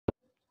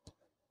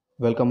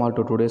Welcome all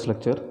to today's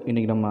lecture.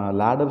 இன்றைக்கி நம்ம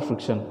ladder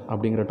friction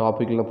அப்படிங்கிற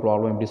டாப்பிக்கில்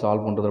ப்ராப்ளம் எப்படி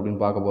சால்வ் பண்ணுறது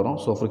அப்படின்னு பார்க்க போகிறோம்.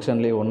 So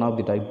ஃப்ரிக்ஷன்லேயே one of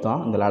the type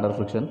தான் இந்த லேடர்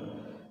ஃப்ரிக்ஷன்.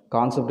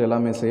 கான்செப்ட்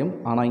எல்லாமே சேம்.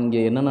 ஆனால் இங்கே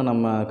என்னென்ன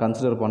நம்ம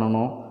கன்சிடர்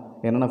பண்ணணும்,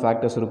 என்னென்ன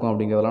ஃபேக்டர்ஸ் இருக்கும்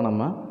அப்படிங்கிறதெல்லாம்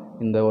நம்ம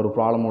இந்த ஒரு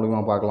ப்ராப்ளம்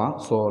மூலிமா பார்க்கலாம்.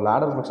 ஸோ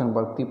லேடர் ஃப்ரிக்ஷன்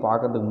பற்றி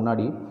பார்க்கறதுக்கு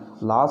முன்னாடி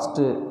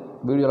லாஸ்ட்டு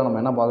வீடியோவில்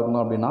நம்ம என்ன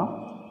பார்த்துருந்தோம் அப்படின்னா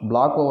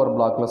பிளாக் ஓவர்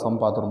பிளாக்கில்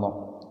சம் பார்த்துருந்தோம்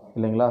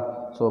இல்லைங்களா.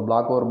 ஸோ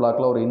பிளாக் ஓவர்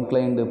பிளாக்கில் ஒரு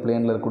இன்க்ளைன்டு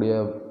பிளேனில் இருக்கக்கூடிய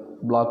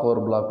பிளாக் ஓவர்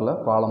பிளாக்கில்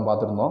ப்ராப்ளம்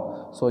பார்த்துருந்தோம்.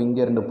 ஸோ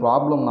இங்கே ரெண்டு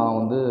ப்ராப்ளம் நான்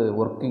வந்து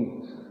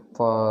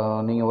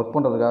நீங்கள் ஒர்க்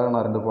பண்ணுறதுக்காக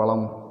நான் ரெண்டு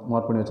ப்ராப்ளம்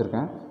நோட் பண்ணி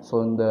வச்சுருக்கேன். ஸோ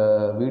இந்த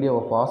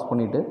வீடியோவை பாஸ்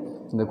பண்ணிவிட்டு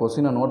இந்த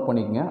கொஸ்டினை நோட்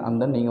பண்ணிக்கங்க, அண்ட்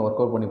தென் நீங்கள் ஒர்க்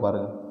அவுட் பண்ணி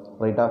பாருங்கள்,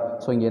 ரைட்டா.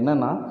 ஸோ இங்கே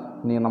என்னென்னா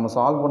நம்ம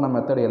சால்வ் பண்ண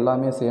மெத்தட்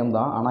எல்லாமே சேம்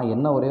தான். ஆனால்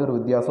என்ன ஒரே ஒரு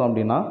வித்தியாசம்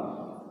அப்படின்னா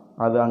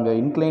அது அங்கே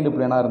இன்க்ளைன்டு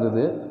பிளேனாக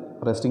இருந்தது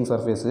ரெஸ்டிங்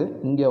சர்ஃபேஸு,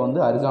 இங்கே வந்து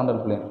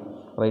ஹரிசாண்டல் பிளேன்,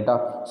 ரைட்டா.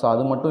 ஸோ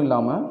அது மட்டும்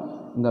இல்லாமல்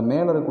இந்த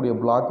மேலே இருக்கக்கூடிய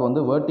பிளாக் வந்து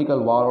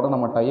வெர்டிக்கல் வாலோட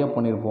நம்ம டைப்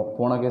பண்ணியிருப்போம்.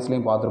 போன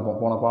கேஸ்லேயும் பார்த்துருப்போம்,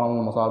 போன ப்ராப்ளம்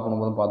நம்ம சால்வ்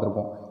பண்ணும்போதும்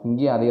பார்த்துருப்போம்.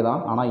 இங்கேயும் அதே தான்.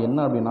 ஆனால் என்ன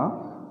அப்படின்னா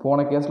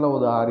போன கேஸில்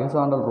ஒரு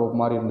ஹரிசாண்டல் ரோப்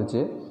மாதிரி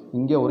இருந்துச்சு,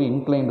 இங்கே ஒரு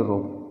இன்க்ளைன்டு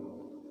ரோப்.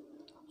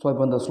 ஸோ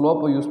இப்போ இந்த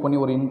ஸ்லோப்பை யூஸ் பண்ணி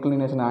ஒரு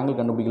இன்க்ளினேஷன் ஆங்கிள்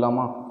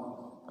கண்டுபிடிக்கலாமா,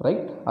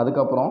 ரைட்.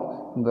 அதுக்கப்புறம்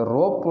இந்த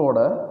ரோப்போட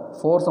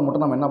ஃபோர்ஸை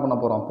மட்டும் நம்ம என்ன பண்ண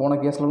போகிறோம், போன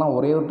கேஸ்லலாம்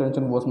ஒரே ஒரு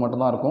டென்ஷன் ஃபோர்ஸ்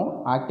மட்டும்தான் இருக்கும்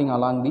acting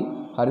along the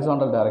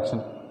horizontal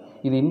direction.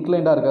 இது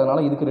இன்க்ளைண்டாக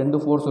இருக்கிறதுனால இதுக்கு ரெண்டு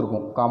ஃபோர்ஸ்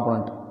இருக்கும்,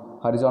 component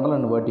horizontal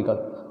and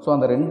vertical. So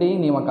அந்த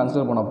ரெண்டையும் நீங்கள்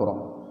கன்சிடர் பண்ண போகிறோம்.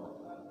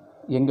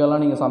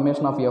 எங்கெல்லாம் நீங்கள்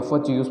சம்மேஷன் ஆஃப்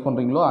எஃப்ஹெச் யூஸ்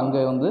பண்ணுறீங்களோ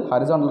அங்கே வந்து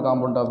horizontal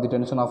component of the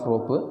tension of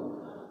rope,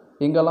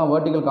 எங்கெல்லாம்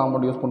வெர்டிக்கல்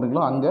காம்பனண்ட் யூஸ்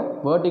பண்ணுறீங்களோ அங்கே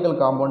vertical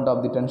component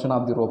of the tension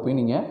of the ரோப்பையும்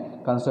நீங்கள்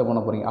கன்சிடர்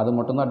பண்ண போகிறீங்க. அது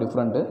மட்டும்தான்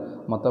டிஃப்ரெண்ட்டு.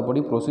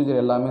 மற்றபடி ப்ரொசீஜர்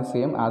எல்லாமே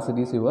same as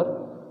it is your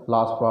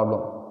last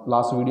problem.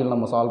 Last வீடியோவில்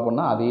நம்ம சால்வ்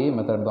பண்ண அதே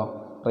மெத்தட் தான்,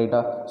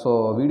 ரைட்டா. ஸோ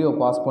வீடியோ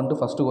பாஸ் பண்ணிட்டு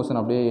ஃபஸ்ட்டு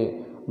கொஸ்டின் அப்படியே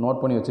நோட்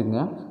பண்ணி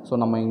வச்சுக்கோங்க. ஸோ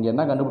நம்ம இங்கே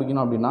என்ன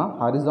கண்டுபிடிக்கணும் அப்படின்னா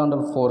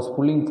horizontal force,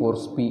 pulling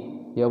force B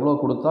எவ்வளோ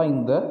கொடுத்தா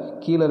இந்த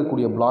கீழே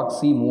இருக்கக்கூடிய பிளாக்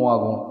சி மூவ்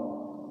ஆகும்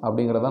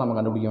அப்படிங்கிறத நம்ம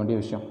கண்டுபிடிக்க வேண்டிய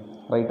விஷயம்,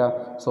 ரைட்டா.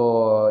 ஸோ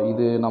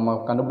இது நம்ம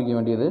கண்டுபிடிக்க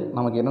வேண்டியது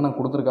நமக்கு என்னென்ன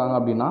கொடுத்துருக்காங்க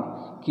அப்படின்னா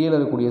கீழே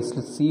இருக்கக்கூடிய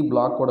சி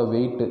பிளாக்கோட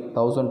வெயிட்டு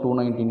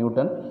 1290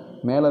 நியூட்டன்,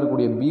 மேலே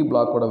இருக்கக்கூடிய B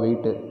பிளாக்கோட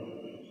weight,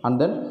 and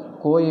then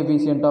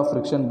coefficient of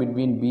friction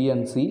between B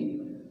and C,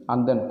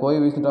 and then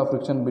coefficient of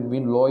friction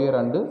between lower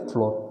and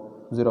floor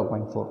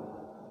 0.4,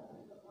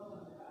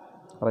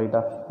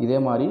 ரைட்டா. இதே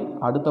மாதிரி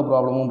அடுத்த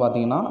ப்ராப்ளமும்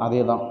பார்த்தீங்கன்னா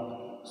அதே தான்.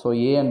 ஸோ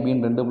ஏ அண்ட்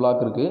பின்னு ரெண்டு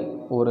பிளாக் இருக்குது,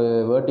 ஒரு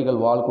வெர்டிக்கல்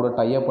வால் கூட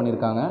டைப்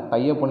பண்ணியிருக்காங்க.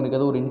 டைப்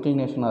பண்ணியிருக்கிறது ஒரு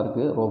இன்க்ளினேஷனாக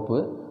இருக்குது ரோப்பு.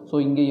 ஸோ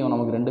இங்கேயும்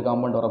நமக்கு ரெண்டு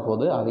காம்பவுண்ட்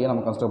வரப்போகுது, அதையே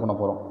நம்ம கன்சிடர் பண்ண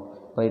போகிறோம்,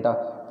 ரைட்டா.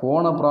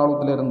 போன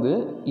ப்ராப்ளத்துலேருந்து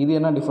இது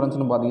என்ன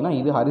டிஃப்ரென்ஸ்னு பார்த்தீங்கன்னா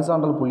இது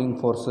ஹரிசாண்டல் புல்லிங்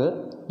ஃபோர்ஸு,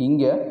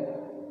 இங்கே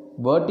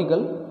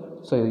வெர்டிக்கல்,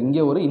 ஸோ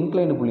இங்கே ஒரு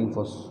இன்க்ளைன்டு புல்லிங்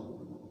ஃபோர்ஸ்,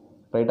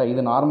 ரைட்டா.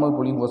 இது நார்மல்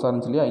புல்லிங் ஃபோர்ஸாக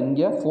இருந்துச்சு இல்லையா.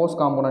 இங்கே ஃபோர்ஸ்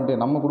காம்பனண்ட்டே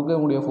நம்ம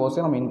கொடுக்கக்கூடிய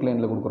ஃபோர்ஸே நம்ம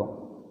இன்க்ளைனில் கொடுக்குறோம்.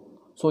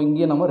 ஸோ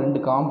இங்கே நம்ம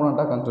ரெண்டு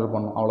காம்பனண்ட்டாக கன்சிடர்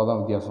பண்ணோம்,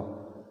 அவ்வளோதான் வித்தியாசம்.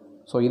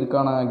 ஸோ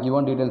இதுக்கான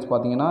கிவன் டீட்டெயில்ஸ்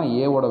பார்த்தீங்கன்னா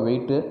ஏவோட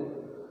வெயிட்டு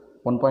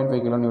 1.5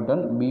 கிலோ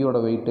நியூட்டன், பியோட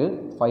weight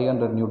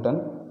 500 Newton,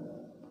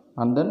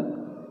 and then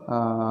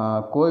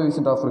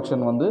coefficient of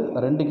friction வந்து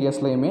ரெண்டு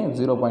கேஸ்லேயுமே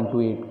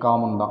 0.28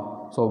 காமன் தான்.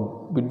 ஸோ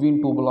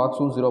பிட்வீன் டூ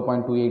பிளாக்ஸும்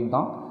 0.28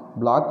 தான்,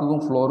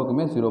 பிளாக்குக்கும்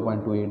ஃப்ளோருக்குமே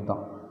 0.28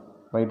 தான்,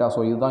 ரைட்டா.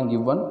 ஸோ இதுதான்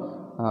கிவன்.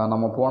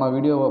 நம்ம போன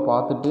வீடியோவை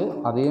பார்த்துட்டு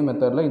அதே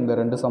மெத்தடில் இந்த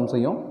ரெண்டு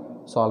சம்ஸையும்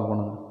சால்வ்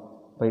பண்ணுங்கள்,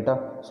 ரைட்டா.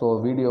 ஸோ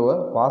வீடியோவை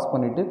பாஸ்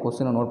பண்ணிவிட்டு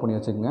கொஸ்டினை நோட் பண்ணி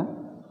வச்சுக்கோங்க,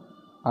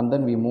 and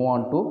then we move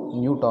on to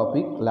new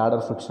topic, ladder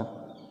friction.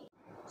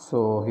 So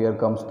here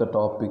comes the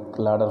topic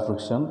ladder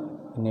friction.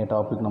 இன்னைய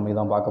டாபிக் நம்ம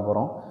இதான் பார்க்க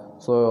போகிறோம்.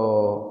 ஸோ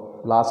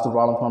லாஸ்ட்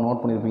ப்ராப்ளம்ஸ் நான்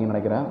நோட் பண்ணியிருப்பீங்கன்னு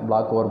நினைக்கிறேன்,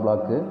 பிளாக் ஓவர்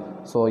பிளாக்கு.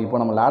 ஸோ இப்போ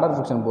நம்ம லேடர்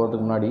ஃப்ரிக்ஷன்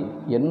போகிறதுக்கு முன்னாடி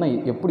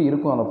எப்படி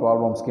இருக்கும் அந்த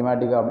ப்ராப்ளம்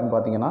ஸ்கிமேட்டிக்காக அப்படின்னு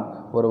பார்த்தீங்கன்னா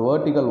ஒரு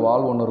வெர்டிக்கல்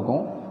வால் ஒன்று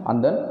இருக்கும்,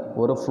 அண்ட் தென்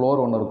ஒரு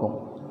ஃப்ளோர் ஒன்று இருக்கும்,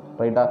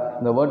 ரைட்டா.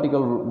 இந்த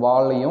வெர்டிக்கல்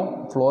வாலையும்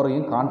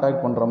ஃப்ளோரையும்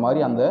கான்டாக்ட் பண்ணுற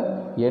மாதிரி அந்த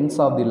எண்ட்ஸ்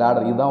ஆஃப் தி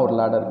லேடர், இதுதான் ஒரு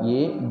லேடர்,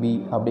 ஏபி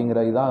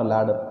அப்படிங்கிற இதுதான்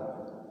லேடர்,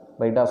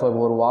 ரைட்டா. ஸோ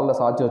இப்போ ஒரு வாலில்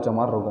சாட்சி வச்ச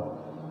மாதிரி இருக்கும்,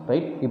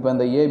 ரைட். இப்போ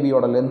இந்த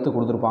ஏபியோட லென்த்து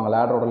கொடுத்துருப்பாங்க,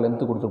 லேடரோட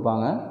லென்த்து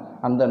கொடுத்துருப்பாங்க,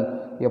 அண்ட் தென்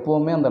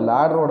எப்போவுமே அந்த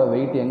லேடரோட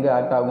வெயிட் எங்கே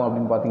ஆக்ட் ஆகும்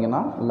அப்படின்னு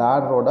பார்த்தீங்கன்னா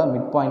லேடரோட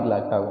மிட் பாயிண்டில்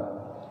ஆக்ட் ஆகும்.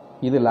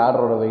 இது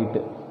லேடரோட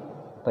வெயிட்டு,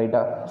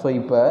 ரைட்டா. ஸோ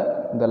இப்போ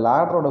இந்த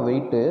லேடரோட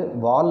வெயிட்டு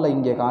வாலில்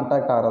இங்கே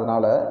கான்டாக்ட்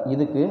ஆகிறதுனால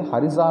இதுக்கு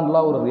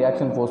ஹரிசாண்டலாக ஒரு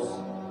ரியாக்ஷன் ஃபோர்ஸ்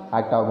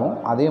ஆக்ட் ஆகும்.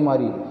 அதே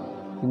மாதிரி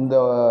இந்த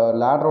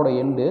லேடரோட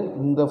எண்டு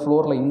இந்த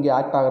ஃப்ளோரில் இங்கே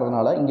ஆக்ட்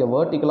ஆகிறதுனால இங்கே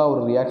வெர்டிக்கலாக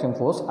ஒரு ரியாக்ஷன்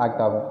ஃபோர்ஸ்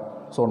ஆக்ட் ஆகும்.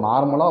 ஸோ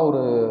நார்மலாக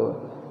ஒரு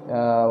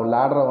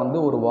லேடரை வந்து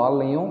ஒரு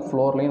வால்லையும்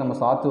ஃப்ளோர்லையும் நம்ம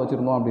சாத்து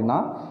வச்சுருந்தோம் அப்படின்னா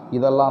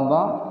இதெல்லாம்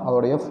தான்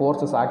அதோடைய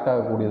ஃபோர்ஸஸ் ஆக்ட்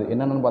ஆகக்கூடியது.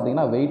 என்னென்னு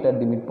பார்த்தீங்கன்னா wait at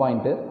the mid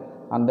point,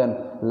 and then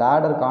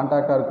ladder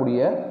கான்டாக்டாக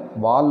இருக்கக்கூடிய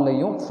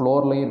வால்லையும்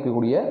ஃப்ளோர்லையும்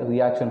இருக்கக்கூடிய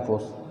ரியாக்ஷன்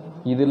ஃபோர்ஸ்.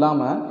 இது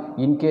இல்லாமல்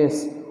இன்கேஸ்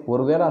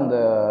ஒருவேளை அந்த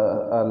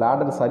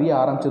லேடர்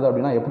சரியாக ஆரம்பிச்சது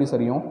அப்படின்னா எப்படி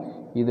சரியும்,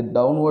 இது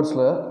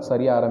டவுன்வர்ட்ஸில்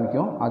சரியாக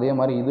ஆரம்பிக்கும், அதே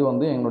மாதிரி இது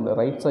வந்து எங்களோட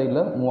ரைட்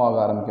சைடில் மூவ் ஆக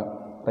ஆரம்பிக்கும்,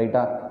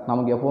 ரைட்டா.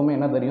 நமக்கு எப்போவுமே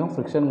என்ன தெரியும்,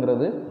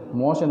 ஃப்ரிக்ஷனுங்கிறது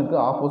மோஷனுக்கு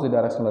ஆப்போசிட்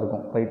டைரக்ஷனில்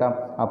இருக்கும், ரைட்டா.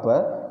 அப்போ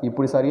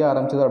இப்படி சரியாக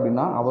ஆரம்பிச்சது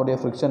அப்படின்னா அதோடைய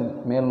ஃப்ரிக்ஷன்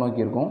மேல்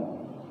நோக்கி இருக்கும்.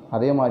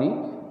 அதே மாதிரி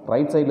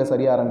ரைட் சைடில்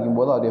சரியாக ஆரம்பிக்கும்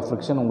போது அதோடைய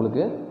ஃப்ரிக்ஷன்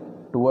உங்களுக்கு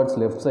டுவர்ட்ஸ்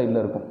லெஃப்ட்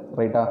சைடில் இருக்கும்,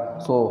 ரைட்டா.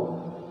 ஸோ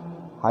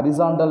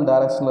ஹரிசாண்டல்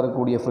டைரக்ஷனில்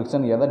இருக்கக்கூடிய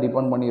ஃப்ரிக்ஷன் எதை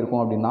டிபெண்ட்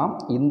பண்ணியிருக்கும் அப்படின்னா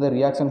இந்த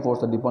ரியாக்ஷன்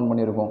ஃபோர்ஸை டிபெண்ட்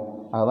பண்ணியிருக்கும்.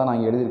 அதை தான்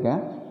நான்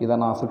எழுதியிருக்கேன். இதை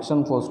நான்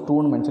ஃப்ரிக்ஷன் ஃபோர்ஸ்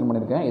 2ன்னு மென்ஷன்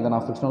பண்ணியிருக்கேன். இதை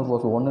நான் ஃப்ரிக்ஷனல்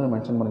ஃபோர்ஸ் 1ன்னு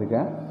மென்ஷன்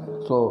பண்ணியிருக்கேன்.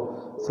 ஸோ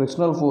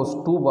ஃப்ரிக்ஷனல் ஃபோர்ஸ்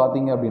 2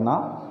 பார்த்தீங்க அப்படின்னா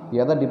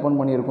எதை டிபெண்ட்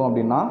பண்ணியிருக்கும்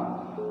அப்படின்னா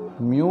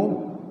mu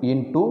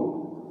into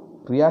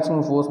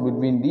ரியாக்ஷனல் force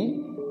between the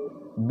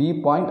B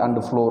point and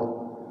floor.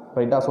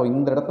 ரைட்டா? ஸோ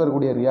இந்த இடத்துல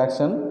இருக்கக்கூடிய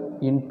reaction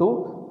into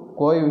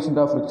coefficient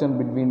of friction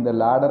between the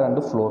ladder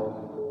and floor.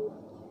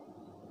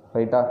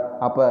 ரைட்டா?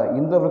 அப்போ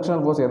இந்த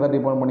ஃப்ரிக்ஷனல் ஃபோர்ஸ் எதை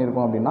டிபெண்ட்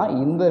பண்ணியிருக்கும் அப்படின்னா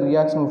இந்த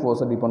ரியாக்ஷனல்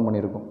ஃபோர்ஸை டிபெண்ட்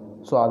பண்ணியிருக்கும்.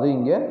 ஸோ அது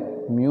இங்கே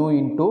மியூ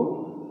இன்டூ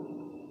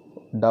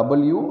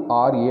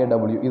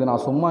WRAW. இது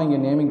நான் சும்மா இங்கே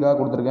நேமிங்காக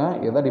கொடுத்துருக்கேன்.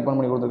 எதை டிபெண்ட்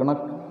பண்ணி கொடுத்துருக்கேன்னா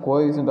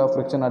coefficient of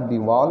friction at the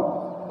wall,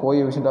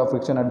 coefficient of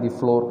friction at the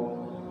floor.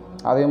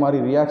 அதே மாதிரி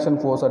reaction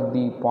force at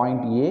the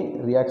point A,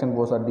 reaction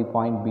force at the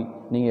point B.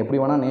 நீங்கள் எப்படி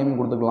வேணால் நேமிங்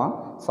கொடுத்துக்கலாம்.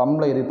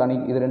 சம்மில்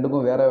இது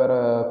ரெண்டுக்கும் வேறு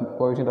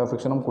கோஎஃபிஷியன்ட் ஆஃப்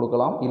ஃப்ரிக்ஷனும்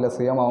கொடுக்கலாம், இல்லை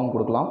சேமாகவும்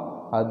கொடுக்கலாம்.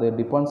 அது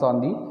depends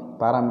on the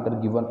parameter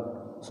given.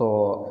 So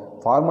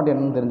format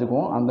என்னன்னு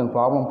தெரிஞ்சுக்குவோம். அந்த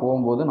ப்ராப்ளம்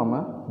போகும்போது நம்ம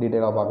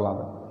டீட்டெயிலாக பார்க்கலாம்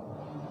அது.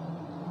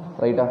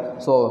 ரைட்டா?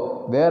 ஸோ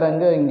வேறு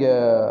எங்கே இங்கே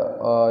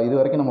இது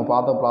வரைக்கும் நம்ம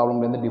பார்த்த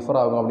ப்ராப்ளம்லேருந்து டிஃபர்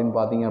ஆகும் அப்படின்னு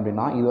பார்த்தீங்க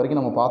அப்படின்னா இது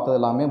வரைக்கும் நம்ம பார்த்தது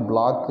எல்லாமே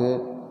பிளாக்கு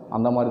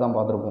அந்த மாதிரி தான்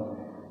பார்த்துருப்போம்.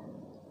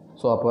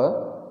 ஸோ அப்போ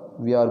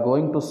we are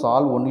going to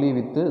solve only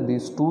with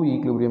these two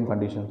equilibrium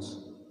conditions.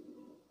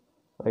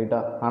 ரைட்டா?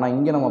 ஆனால்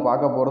இங்கே நம்ம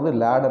பார்க்க போகிறது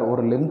லேடர்,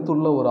 ஒரு லென்த்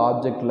உள்ள ஒரு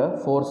ஆப்ஜெக்டில்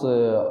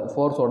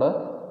ஃபோர்ஸோட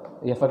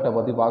எஃபெக்டை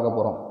பற்றி பார்க்க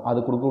போகிறோம். அது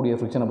கொடுக்கக்கூடிய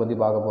ஃப்ரிக்ஷனை பற்றி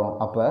பார்க்க போகிறோம்.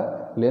 அப்போ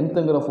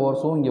லென்த்துங்கிற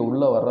ஃபோர்ஸும் இங்கே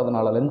உள்ளே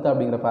வர்றதுனால, லென்த்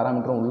அப்படிங்கிற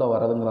பேராமீட்டரும் உள்ளே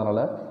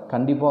வர்றதுங்கிறதுனால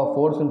கண்டிப்பாக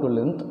ஃபோர்ஸ் இன்டூ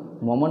லென்த்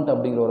மொமெண்ட்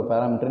அப்படிங்கிற ஒரு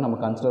பேராமீட்டரை நம்ம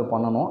கன்சிடர்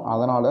பண்ணணும்.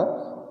 அதனால்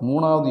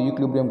மூணாவது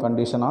ஈக்லிபிரியம்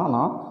கண்டிஷனாக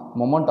நான்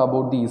moment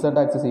about the z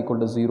axis equal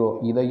to 0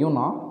 இதையும்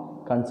நான்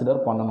கன்சிடர்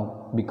பண்ணணும்.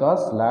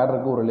 பிகாஸ்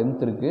லேடருக்கு ஒரு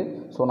லென்த் இருக்குது.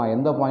 ஸோ நான்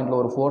எந்த பாயிண்டில்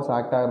ஒரு ஃபோர்ஸ்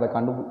ஆக்ட் ஆகிறத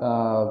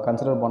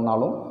கன்சிடர்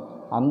பண்ணாலும்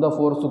அந்த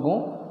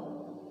ஃபோர்ஸுக்கும்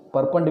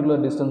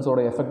பர்பண்டிகுலர்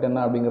டிஸ்டன்ஸோட எஃபெக்ட் என்ன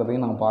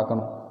அப்படிங்கிறதையும் நான்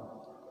பார்க்கணும்.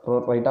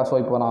 ரைட்டா? ஸோ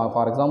இப்போ நான்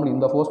ஃபார் எக்ஸாம்பிள்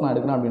இந்த ஃபோர்ஸ் நான்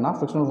எடுக்கிறேன் அப்படின்னா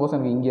ஃப்ரிக்ஷனல் ஃபோர்ஸ்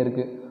எனக்கு இங்கே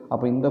இருக்குது.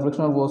 அப்போ இந்த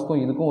ஃப்ரிக்ஷனல்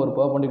ஃபோர்ஸ்க்கும் இதுக்கும் ஒரு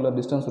பர்பண்டிகுலர்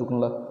டிஸ்டன்ஸ்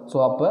இருக்கும்ல. ஸோ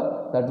அப்போ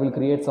that will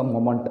create some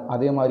moment.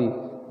 அதே மாதிரி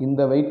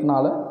இந்த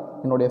வெயிட்னால்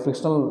என்னுடைய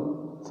ஃப்ரிக்ஷனல்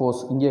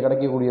ஃபோர்ஸ் இங்கே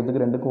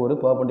கிடைக்கக்கூடியதுக்கு ரெண்டுக்கும் ஒரு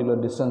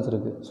பர்பண்டிகுலர் டிஸ்டன்ஸ்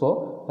இருக்குது. So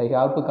I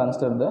have to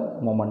consider the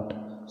moment.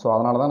 So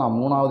அதனால தான் நான்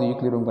மூணாவது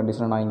ஈக்லிபிரியம்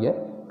கண்டிஷனை நான் இங்கே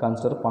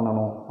கன்சிடர்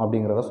பண்ணணும்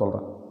அப்படிங்கிறத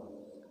சொல்கிறேன்.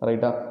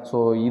 ரைட்டா? ஸோ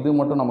இது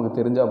மட்டும் நமக்கு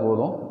தெரிஞ்சால்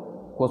போதும்.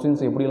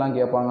 கொஸ்டின்ஸ் எப்படிலாம்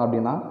கேட்பாங்க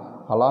அப்படின்னா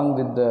along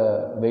with the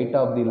weight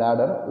of the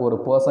ladder ஒரு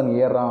பர்சன்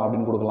ஏறுறான்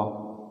அப்படின்னு கொடுக்கலாம்.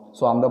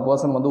 ஸோ அந்த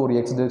பர்சன் வந்து ஒரு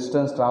எக்ஸ்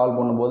டிஸ்டன்ஸ் ட்ராவல்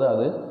பண்ணும்போது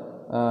அது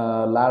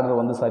லேடர்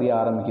வந்து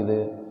சரியாக ஆரம்பிக்குது.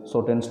 So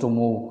tends to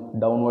move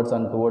downwards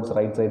and towards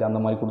right side அந்த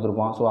மாதிரி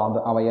கொடுத்துருப்பான். ஸோ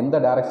அவன் எந்த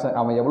டேரெக்ஷன்,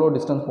 அவன் எவ்வளோ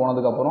டிஸ்டன்ஸ்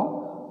போனதுக்கப்புறம்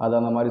அது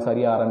அந்த மாதிரி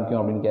சரியாக ஆரம்பிக்கும்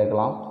அப்படின்னு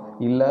கேட்கலாம்.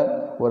 இல்லை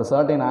ஒரு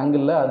சர்டைன்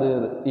ஆங்கிளில் அது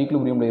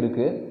ஈக்லிபிரியமில்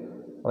இருக்குது.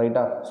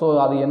 ரைட்டா? ஸோ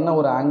அது என்ன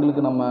ஒரு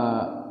ஆங்கிளுக்கு நம்ம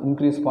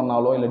இன்க்ரீஸ்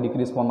பண்ணாலோ இல்லை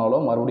டிக்ரீஸ் பண்ணாலோ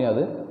மறுபடியும்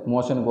அது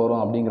மோஷனுக்கு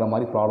வரும் அப்படிங்கிற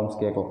மாதிரி ப்ராப்ளம்ஸ்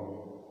கேட்கலாம்.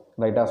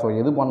 ரைட்டா? ஸோ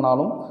எது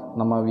பண்ணாலும்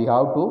நம்ம we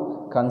have to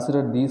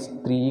consider these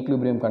 3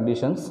 equilibrium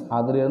conditions.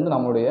 அதிலிருந்து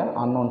நம்மளுடைய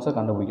அன்னோன்ஸை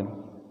கண்டுபிடிக்கணும்.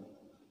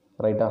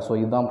 ரைட்டா? ஸோ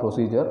இதுதான்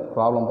ப்ரொசீஜர்.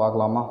 ப்ராப்ளம்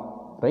பார்க்கலாமா?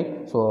 ரைட்?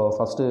 ஸோ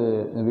ஃபஸ்ட்டு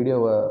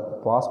வீடியோவை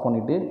பாஸ்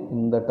பண்ணிவிட்டு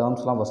இந்த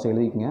டேர்ம்ஸ்லாம் ஃபஸ்ட்டு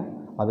எழுதிக்கங்க.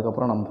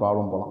 அதுக்கப்புறம் நம்ம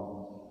ப்ராப்ளம் போகலாம்.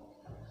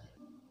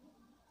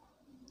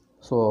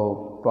 ஸோ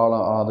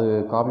ப்ராப்ளம் அது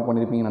காப்பி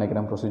பண்ணியிருப்பீங்கன்னு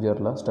நினைக்கிறேன்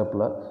ப்ரொசீஜரில்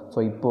ஸ்டெப்பில். ஸோ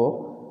இப்போது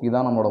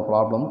இதுதான் நம்மளோட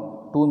problem.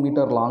 2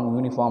 metre long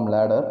uniform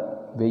ladder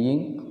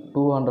weighing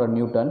 200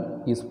 Newton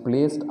is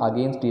placed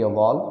against a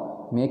wall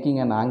making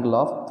an angle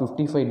of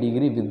 55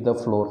 degree with the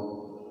floor.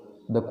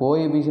 The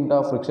coefficient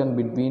of friction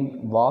between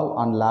wall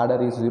and ladder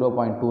is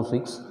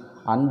 0.26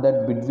 and that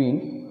between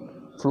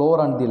floor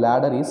and the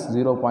ladder is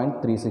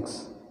 0.36.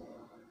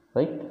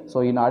 Right? So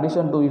in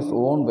addition to its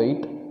own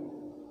weight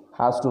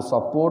has to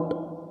support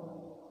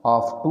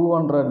of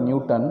 200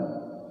 Newton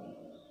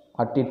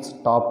at its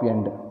top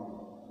end.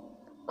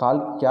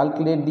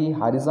 Calculate the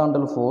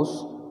horizontal force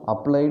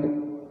applied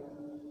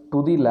to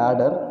the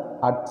ladder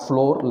at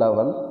floor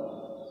level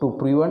to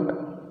prevent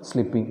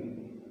slipping.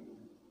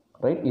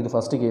 Right? இது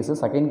first case.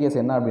 Second case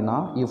என்ன அப்படின்னா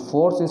if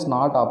force is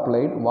not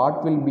applied what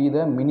will be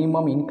the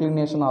minimum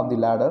inclination of the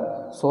ladder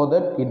so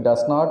that it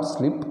does not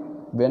slip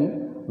when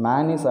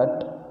man is at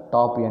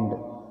top end.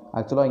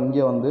 ஆக்சுவலாக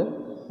இங்கே வந்து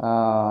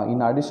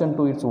in addition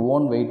to its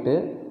own weight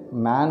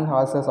man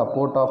has a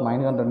support of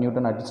 900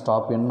 Newton at its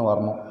top end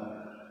வரணும்.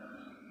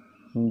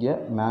 இங்கே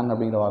man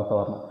அப்படிங்கிற வார்த்தை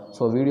வரணும்.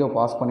 So video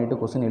pass பண்ணிவிட்டு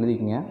question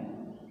எழுதிக்கிங்க.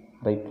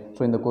 Right?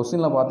 So இந்த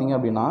கொஸ்டினில் பார்த்தீங்க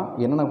அப்படின்னா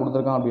என்னென்ன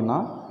கொடுத்துருக்கான் அப்படின்னா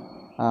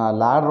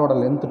லேடரோட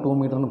லென்த் 2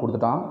 மீட்டர்னு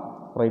கொடுத்துட்டான்.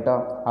 ரைட்டா?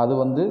 அது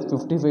வந்து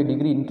 55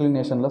 டிகிரி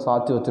இன்க்ளினேஷனில்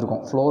சாய்ச்சி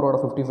வச்சுருக்கோம். ஃப்ளோரோட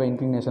 55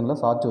 இன்க்ளினேஷனில்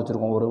சாய்ச்சி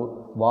வச்சுருக்கோம் ஒரு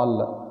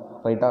வாலில்.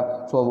 ரைட்டா?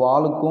 ஸோ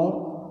வாலுக்கும்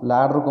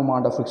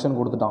லேடருக்குமாண்ட ஃப்ரிக்ஷன்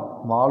கொடுத்துட்டான்.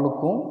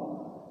 வாலுக்கும்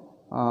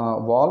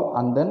வால்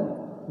அண்ட் தென்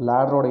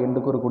லேடரோட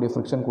எண்டுக்கு இருக்கக்கூடிய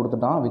ஃப்ரிக்ஷன்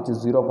கொடுத்துட்டான் விச்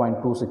இஸ்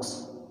 0.26.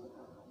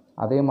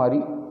 அதே மாதிரி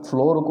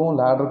ஃப்ளோருக்கும்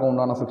லேடருக்கும்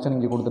உண்டான ஃப்ரிக்ஷன்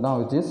இங்கே கொடுத்துட்டான்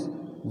விச் இஸ்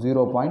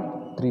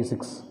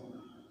 0.36.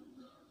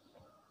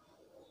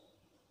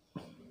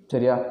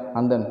 சரியா?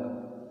 அண்ட் தென்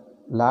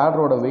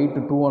லேடரோட வெயிட்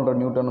 200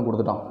 நியூட்டன்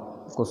கொடுத்துட்டான்.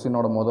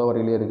 கொஸ்டினோட மொதல்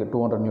வரியிலே இருக்குது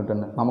 200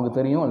 நியூட்டன். நமக்கு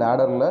தெரியும்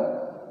லேடரில்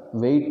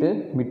வெயிட்டு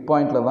மிட்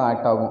பாயிண்டில் தான்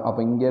ஆக்ட் ஆகும். அப்போ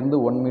இங்கேருந்து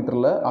 1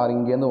 மீட்டரில் ஆர்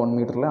இங்கேருந்து 1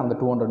 மீட்டரில் அந்த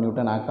 200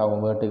 நியூட்டன் ஆக்ட்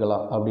ஆகும்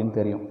வெர்டிகலாக அப்படின்னு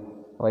தெரியும்.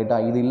 ரைட்டா?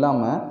 இது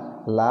இல்லாமல்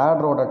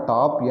லேடரோட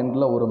டாப்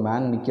எண்டில் ஒரு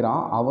மேன்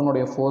நிற்கிறான்,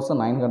 அவனுடைய ஃபோர்ஸு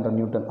 900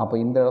 நியூட்டன். அப்போ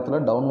இந்த இடத்துல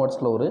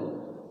டவுன்வர்ட்ஸில் ஒரு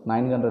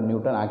 900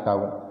 நியூட்டன் ஆக்ட்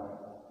ஆகும்.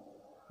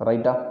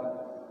 ரைட்டா?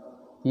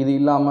 இது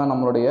இல்லாமல்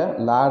நம்மளுடைய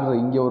லேடர்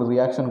இங்கே ஒரு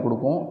ரியாக்ஷன்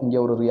கொடுக்கும், இங்கே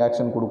ஒரு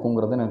ரியாக்ஷன்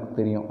கொடுக்குங்கிறது எனக்கு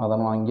தெரியும். அதை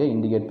நான் இங்கே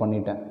இண்டிகேட்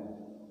பண்ணிட்டேன்.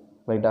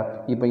 ரைட்டா?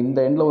 இப்போ இந்த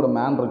எண்டில் ஒரு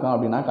மேன் இருக்கான்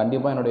அப்படின்னா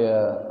கண்டிப்பாக என்னுடைய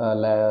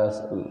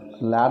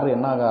லேடர்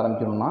என்ன ஆக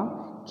ஆரம்பிக்கணும்னா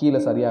கீழே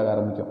சரியாக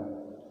ஆரம்பிக்கும்.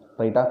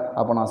 ரைட்டா?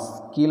 அப்போ நான்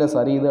கீழே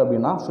சரியுது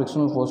அப்படின்னா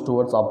ஃப்ரிக்ஷனல் ஃபோர்ஸ்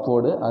டுவர்ட்ஸ்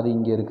அப்வோர்டு அது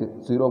இங்கே இருக்குது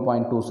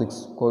 0.26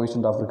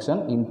 coefficient of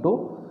friction into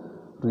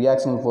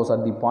ரியாக்ஷனல் force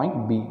at the point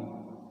B.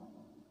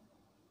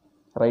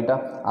 ரைட்டா?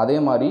 அதே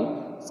மாதிரி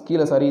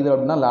கீழே சரியுது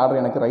அப்படின்னா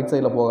லேடர் எனக்கு ரைட்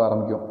சைடில் போக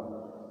ஆரம்பிக்கும்.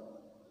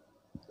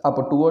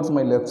 அப்போ டுவர்ட்ஸ்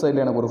மை லெஃப்ட்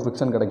சைடில் எனக்கு ஒரு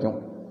ஃப்ரிக்ஷன் கிடைக்கும்.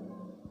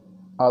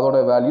 அதோட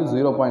value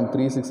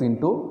 0.36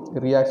 into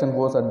reaction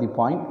force at the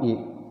point ஏ.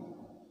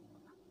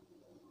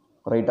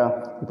 ரைட்டா?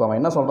 இப்போ அவன்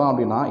என்ன சொல்கிறான்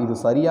அப்படின்னா இது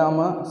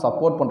சரியாமல்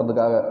சப்போர்ட்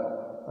பண்ணுறதுக்காக,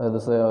 இது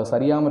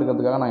சரியாமல்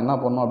இருக்கிறதுக்காக நான் என்ன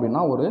பண்ணணும்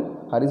அப்படின்னா ஒரு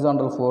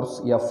ஹரிசாண்டல் ஃபோர்ஸ்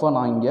எஃப்ஐ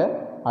நான் இங்கே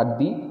at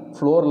the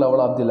floor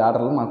level of the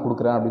லேடரில் நான்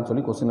கொடுக்குறேன் அப்படின்னு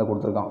சொல்லி கொஸ்டினில்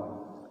கொடுத்துருக்கான்.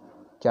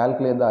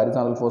 Calculate the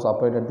horizontal force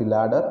applied at the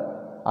ladder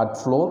at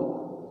floor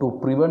to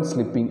prevent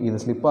slipping. இது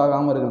ஸ்லிப்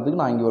ஆகாமல்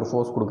இருக்கிறதுக்கு நான் இங்கே ஒரு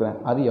ஃபோர்ஸ் கொடுக்குறேன்,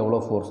 அது எவ்வளோ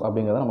ஃபோர்ஸ்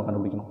அப்படிங்கிறத நம்ம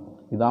கண்டுபிடிக்கணும்.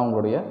 இதுதான்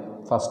உங்களுடைய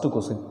ஃபஸ்ட்டு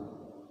கொஸ்டின்.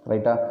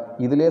 ரைட்டா?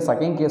 இதிலே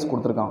செகண்ட் கேஸ்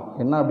கொடுத்துருக்கான்.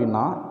 என்ன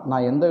அப்படின்னா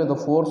நான் எந்த வித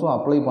ஃபோர்ஸும்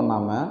அப்ளை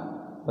பண்ணாமல்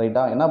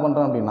ரைட்டா என்ன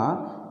பண்ணுறேன் அப்படின்னா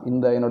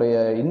இந்த என்னுடைய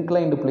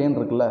இன்க்ளைன்டு பிளேன்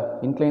இருக்குல்ல,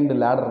 இன்க்ளைன்டு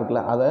லேடர்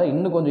இருக்குல்ல, அதை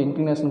இன்னும் கொஞ்சம்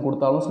இன்க்ளினேஷன்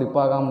கொடுத்தாலும் ஸ்லிப்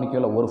ஆகாமல்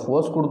நிற்கல. ஒரு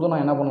ஃபோர்ஸ் கொடுத்து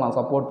நான் என்ன பண்ணலாம்,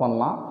 சப்போர்ட்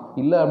பண்ணலாம்.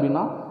 இல்லை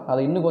அப்படின்னா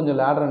அதை இன்னும் கொஞ்சம்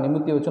லேடரை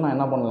நிமித்தி வச்சு நான்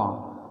என்ன பண்ணலாம்,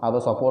 அதை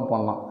சப்போர்ட்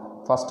பண்ணலாம்.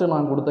 ஃபஸ்ட்டு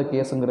நான் கொடுத்த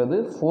கேஸுங்கிறது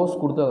ஃபோர்ஸ்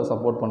கொடுத்து அதை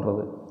சப்போர்ட்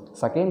பண்ணுறது.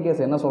 செகண்ட்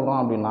கேஸ் என்ன சொல்கிறான்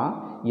அப்படின்னா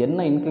என்ன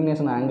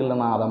இன்க்ளினேஷன் ஆங்கிளில்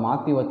நான் அதை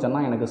மாற்றி வச்சேன்னா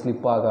எனக்கு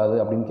ஸ்லிப் ஆகாது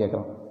அப்படின்னு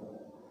கேட்குறான்.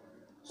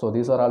 So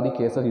these are all the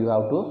cases you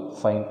have to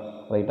find.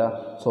 ரைட்டா?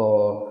 ஸோ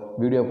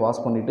வீடியோ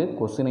பாஸ் பண்ணிவிட்டு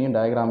கொஸ்டினையும்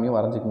டயக்ராமையும்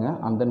வரைஞ்சிக்கங்க.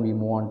 And then we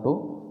move on to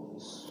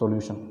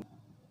solution.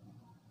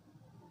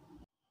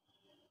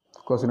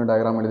 Question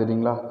diagram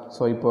எழுதிட்டிங்களா?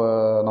 So இப்போ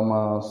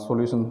நம்ம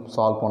சொல்யூஷன்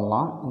சால்வ்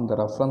பண்ணலாம். இந்த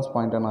ரெஃபரன்ஸ்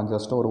பாயிண்ட்டை நான்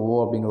ஜஸ்ட் ஒரு ஓ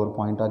அப்படிங்கிற ஒரு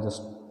பாயிண்ட்டாக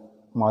ஜஸ்ட்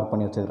மார்க்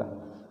பண்ணி வச்சுக்கிறேன்.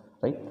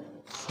 ரைட்?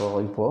 ஸோ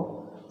இப்போது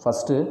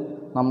ஃபஸ்ட்டு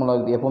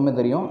நம்மளுக்கு எப்போவுமே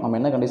தெரியும் நம்ம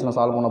என்ன கண்டிஷனில்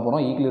சால்வ் பண்ண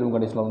போகிறோம், ஈக்லிபிரியம்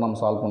கண்டிஷனில் தான் நம்ம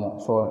சால்வ் பண்ணுவோம்.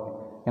 ஸோ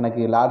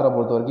எனக்கு லேடரை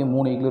பொறுத்த வரைக்கும்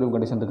 3 ஈக்லிபிரியம்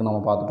கண்டிஷன் இருக்குது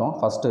நம்ம பார்த்துட்டோம்.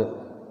 First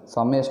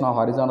summation of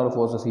horizontal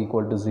forces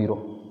equal to 0.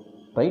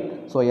 Right?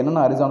 So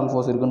என்னென்ன ஹரிசாண்டல்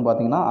ஃபோர்ஸ் இருக்குதுன்னு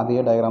பார்த்தீங்கன்னா அதே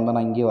டயக்ராம் தான்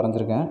நான் இங்கே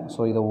வரைஞ்சிருக்கேன்.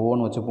 ஸோ இதை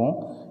ஓன்னு வச்சுப்போம்.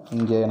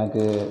 இங்கே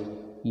எனக்கு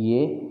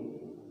ஏ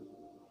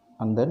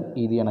அண்ட் தென்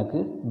இது எனக்கு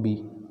பி.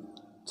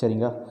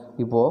 சரிங்களா?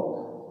 இப்போது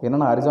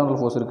என்னென்ன ஹரிசாண்டல்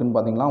ஃபோர்ஸ் இருக்குதுன்னு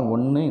பார்த்தீங்கன்னா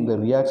ஒன்று இந்த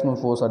ரியாக்ஷனல்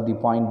force at the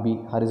point B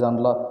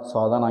ஹரிசாண்டலாக. So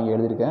அதான் நான்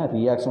எழுதியிருக்கேன்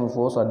ரியாக்ஷனல்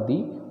force at the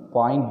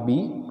point B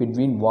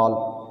between வால்,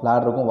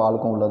 லேடருக்கும்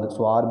வாலுக்கும் உள்ளது.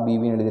 ஸோ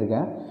ஆர்பிவின்னு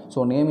எழுதியிருக்கேன்.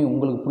 ஸோ நேமி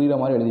உங்களுக்கு புரிகிற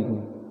மாதிரி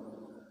எழுதிக்கணும்.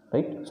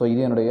 ரைட்? ஸோ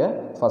இது என்னுடைய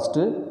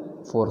ஃபஸ்ட்டு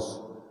ஃபோர்ஸ்.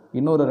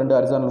 இன்னொரு 2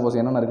 ஹரிசாண்டல் ஃபோர்ஸ்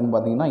என்னென்ன இருக்குதுன்னு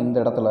பார்த்தீங்கன்னா இந்த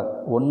இடத்துல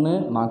ஒன்று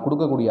நான்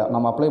கொடுக்கக்கூடிய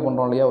நம்ம அப்ளை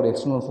பண்ணுறோம் இல்லையா ஒரு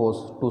external force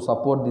to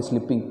support the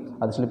slipping,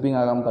 அது ஸ்லிப்பிங்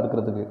ஆகாமல்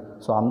தடுக்கிறதுக்கு.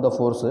 ஸோ அந்த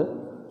ஃபோர்ஸு.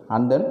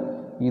 அண்ட் தென்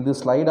இது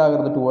ஸ்லைட்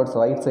ஆகிறது towards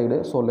right side.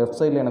 So left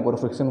சைடில் எனக்கு ஒரு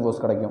ஃப்ரிக்ஷன் ஃபோர்ஸ்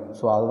கிடைக்கும்.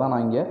 ஸோ அதுதான்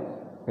நான் இங்கே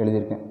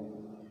எழுதியிருக்கேன்.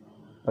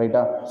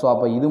 ரைட்டா? ஸோ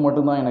அப்போ இது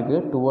மட்டும்தான் எனக்கு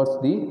towards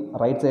the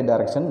right side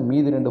direction,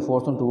 மீதி 2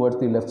 ஃபோர்ஸும் towards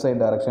the left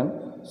side direction.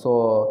 So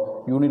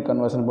unit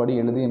conversion படி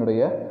எழுதி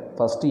என்னுடைய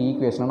ஃபஸ்ட்டு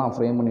ஈக்குவேஷனை நான்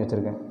ஃப்ரேம் பண்ணி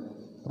வச்சுருக்கேன்.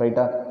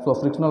 ரைட்டா? ஸோ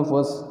ஃப்ரிக்ஷனல்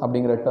ஃபோர்ஸ்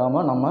அப்படிங்கிற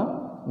டேர்மை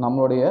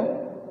நம்மளுடைய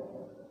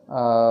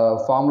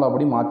ஃபார்முலா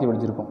படி மாற்றி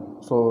வச்சுருக்கோம்.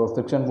 So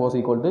friction force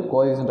equal to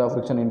coefficient of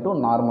friction into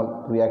normal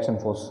reaction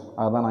force.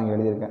 அதுதான் நான் இங்கே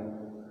எழுதியிருக்கேன்.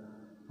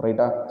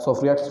 ரைட்டா? ஸோ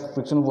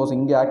ஃப்ரிக்ஷன் ஃபோர்ஸ்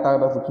இங்கே ஆக்ட்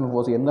ஆகிற ஃப்ரிக்ஷன்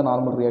ஃபோர்ஸ் எந்த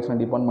நார்மல் ரியாக்ஷனை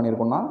டிபெண்ட்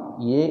பண்ணியிருக்கோம்னா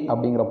ஏ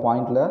அப்படிங்கிற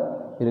பாயிண்டில்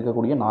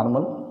இருக்கக்கூடிய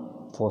நார்மல்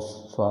ஃபோர்ஸ்.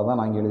 ஸோ அதுதான்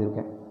நான் இங்கே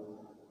எழுதியிருக்கேன்.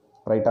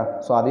 ரைட்டா?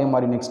 ஸோ அதே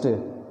மாதிரி next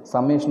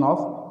summation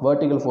of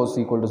vertical force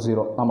equal to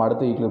 0 நம்ம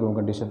அடுத்த ஈக்லிபிரியம்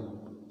கண்டிஷன்.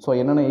 ஸோ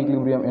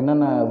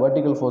என்னென்ன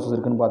வெர்டிகல் ஃபோர்ஸஸ்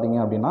இருக்குதுன்னு பார்த்தீங்க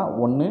அப்படின்னா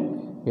ஒன்று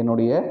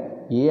என்னுடைய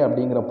ஏ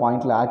அப்படிங்கிற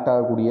பாயிண்டில் ஆக்ட்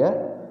ஆகக்கூடிய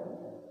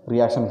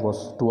reaction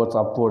force towards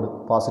upward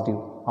positive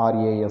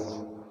RAF.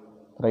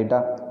 ரைட்டா?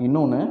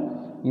 இன்னொன்று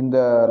இந்த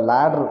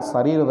லேடர்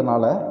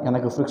சரிகிறதுனால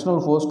எனக்கு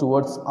ஃப்ரிக்ஷனல் ஃபோர்ஸ்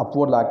டுவர்ட்ஸ்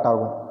அப்வர்டில் ஆக்ட்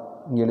ஆகும்.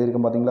 இங்கே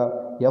எழுதியிருக்கேன் பார்த்தீங்களா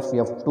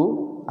F2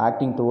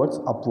 acting towards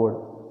upward.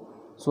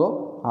 So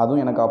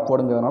அதுவும் எனக்கு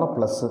அப்வர்டுங்கிறதுனால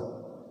ப்ளஸ்ஸு.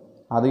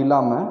 அது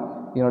இல்லாமல்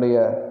என்னுடைய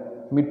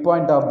மிட்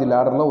பாயிண்ட் ஆஃப் தி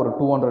லேடரில் ஒரு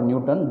 200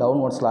 நியூட்டன்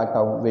டவுன்வர்ட்ஸில் ஆக்ட்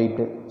ஆகும்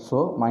வெயிட்டு. ஸோ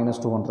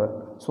 -200.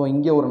 ஸோ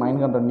இங்கே ஒரு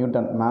 900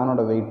 நியூட்டன்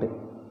மேனோட வெயிட்டு.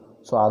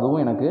 ஸோ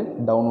அதுவும் எனக்கு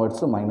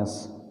டவுன்வர்ட்ஸு மைனஸ்.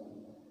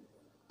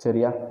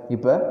 சரியா?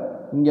 இப்போ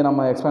இங்கே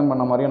நம்ம எக்ஸ்பேண்ட்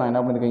பண்ண மாதிரியே நான்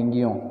என்ன பண்ணியிருக்கேன்,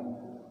 இங்கேயும்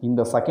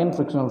இந்த செகண்ட்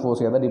ஃப்ரிக்ஷனல் ஃபோர்ஸ்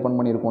எதை depend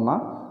பண்ணியிருக்கோம்னா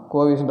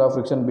coefficient of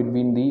friction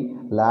between the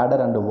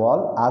ladder and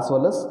wall as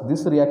well as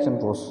this reaction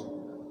force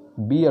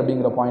B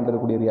அப்படிங்கிற பாயிண்ட்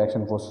இருக்கக்கூடிய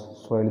ரியாக்ஷன் ஃபோர்ஸ்.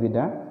 ஸோ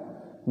எழுதிட்டேன்.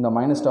 இந்த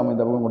மைனஸ் டேர்ம்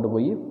இந்த பக்கம் கொண்டு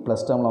போய்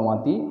ப்ளஸ் டேர்மில்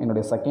மாற்றி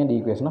என்னுடைய செகண்ட்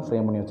ஈக்குவேஷனை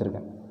ஃப்ரேம் பண்ணி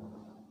வச்சுருக்கேன்.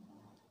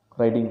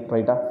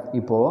 ரைட்டா.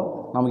 இப்போது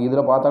நமக்கு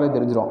இதில் பார்த்தாலே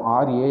தெரிஞ்சிடும்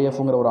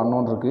RAFங்கிற ஒரு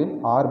அன்னோன் இருக்குது,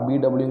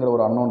 RBWங்கிற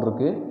ஒரு அன்னோன்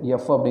இருக்குது,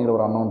 F அப்படிங்கிற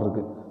ஒரு அன்னோன்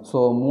இருக்குது. ஸோ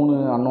 3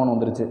 அன்னோன்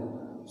வந்துருச்சு.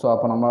 ஸோ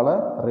அப்போ நம்மளால்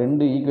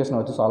 2 ஈக்குவேஷனை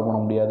வச்சு சால்வ் பண்ண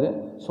முடியாது.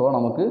 ஸோ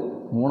நமக்கு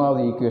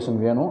 3வது ஈக்குவேஷன்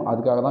வேணும்.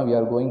 அதுக்காக தான் we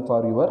are going for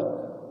your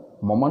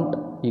moment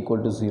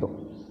equal to 0.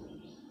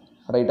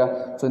 ரைட்டா.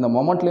 ஸோ இந்த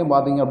மொமெண்ட்லேயும்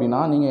பார்த்தீங்க அப்படின்னா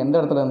நீங்கள் எந்த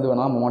இடத்துல இருந்து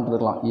வேணால் மொமெண்ட்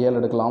எடுக்கலாம். ஏல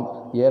எடுக்கலாம்,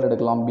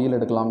 பியில்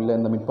எடுக்கலாம், இல்லை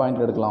இந்த மிட்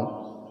பாயிண்டில் எடுக்கலாம்.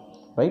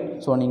 ரைட்.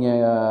 ஸோ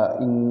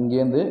நீங்கள்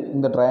இங்கேருந்து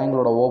இந்த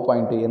ட்ரையாங்கிளோட ஓ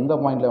பாயிண்ட்டு எந்த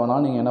பாயிண்ட்டில்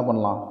வேணாலும் நீங்கள் என்ன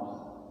பண்ணலாம்,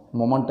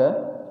 மொமெண்ட்டை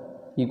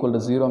ஈக்குவல்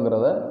டு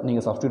 0ங்கிறத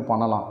நீங்கள் சப்ஸ்டியூட்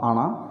பண்ணலாம்.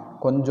 ஆனால்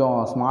கொஞ்சம்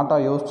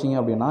ஸ்மார்ட்டாக யோசிச்சிங்க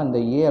அப்படின்னா இந்த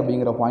ஏ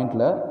அப்படிங்கிற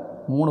பாயிண்ட்டில்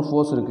 3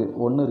 ஃபோர்ஸ் இருக்குது.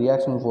 ஒன்று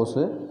ரியாக்ஷனல்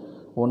ஃபோர்ஸு,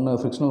 ஒன்று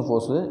ஃப்ரிக்ஷனல்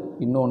ஃபோர்ஸு,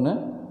 இன்னொன்று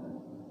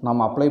நம்ம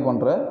அப்ளை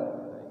பண்ணுற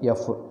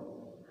எஃப்.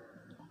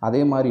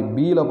 அதே மாதிரி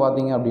பியில்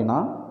பார்த்தீங்க அப்படின்னா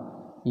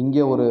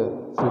இங்கே ஒரு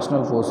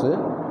ஃப்ரிக்ஷனல் ஃபோர்ஸு,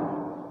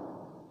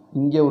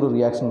 இங்கே ஒரு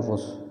ரியாக்ஷனல்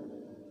ஃபோர்ஸ்.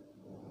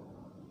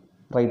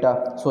 ரைட்டா.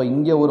 ஸோ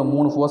இங்கே ஒரு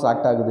 3 ஃபோர்ஸ்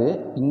ஆக்ட் ஆகுது,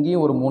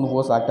 இங்கேயும் ஒரு 3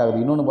 ஃபோர்ஸ் ஆக்ட் ஆகுது.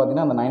 இன்னொன்று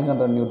பார்த்தீங்கன்னா அந்த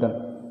 900 நியூட்டன்.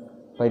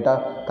 ரைட்டா.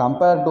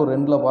 கம்பேர் டு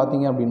 2ல்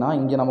பார்த்தீங்க அப்படின்னா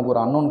இங்கே நமக்கு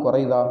ஒரு அன்னோன்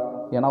குறையுதா,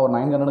 ஏன்னா ஒரு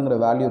 900ங்கிற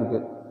வேல்யூ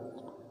இருக்குது.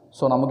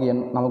 ஸோ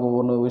நமக்கு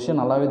ஒரு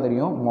விஷயம் நல்லாவே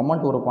தெரியும்,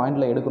 மொமெண்ட் ஒரு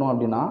பாயிண்டில் எடுக்கிறோம்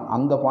அப்படின்னா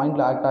அந்த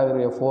பாயிண்டில் ஆக்ட்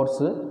ஆகிற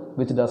force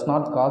which does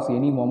naught cos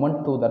any moment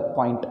to that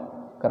point.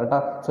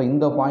 கரெக்டாக. ஸோ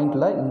இந்த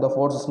பாயிண்டில் இந்த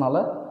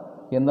ஃபோர்ஸஸ்னால்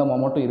எந்த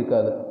மொமெண்ட்டும்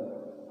இருக்காது.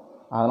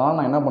 அதனால்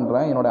நான் என்ன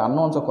பண்ணுறேன், என்னோடய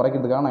அன்னோன்ஸை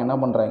குறைக்கிறதுக்காக நான் என்ன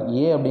பண்ணுறேன்,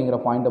 ஏ அப்படிங்கிற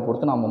பாயிண்ட்டை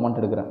பொறுத்து நான் மொமெண்ட்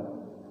எடுக்கிறேன்.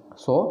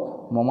 So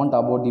moment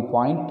about the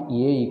point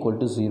A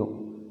equal to 0.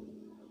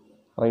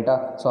 ரைட்டா.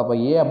 ஸோ அப்போ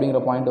ஏ அப்படிங்கிற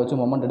பாயிண்ட்டை வச்சு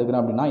மொமெண்ட்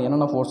எடுக்கிறேன் அப்படின்னா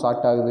என்னென்ன ஃபோர்ஸ்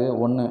ஆக்ட் ஆகுது,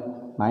 ஒன்று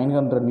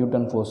 900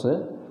 நியூட்டன் ஃபோர்ஸு,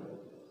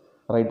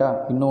 ரைட்டா,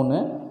 இன்னொன்று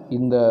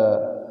இந்த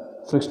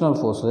frictional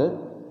force,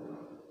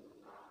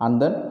 and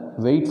then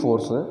wait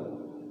force,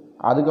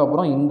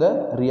 அதுக்கப்புறம் இந்த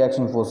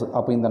ரியாக்ஷன் ஃபோர்ஸு.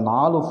 அப்போ இந்த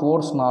 4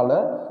 ஃபோர்ஸ்னால்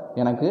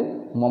எனக்கு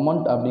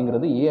மொமெண்ட்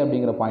அப்படிங்கிறது ஏ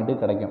அப்படிங்கிற பாயிண்ட்டு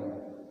கிடைக்கும்.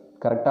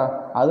 கரெக்டாக.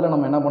 அதில்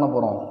நம்ம என்ன பண்ண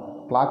போகிறோம்,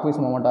 கிளாக் வைஸ்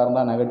மொமெண்ட்டாக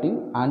இருந்தால் நெகட்டிவ்,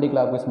 ஆன்டி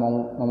கிளாக் வைஸ்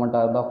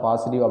மொமெண்ட்டாக இருந்தால்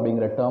பாசிட்டிவ்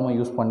அப்படிங்கிற டேர்மை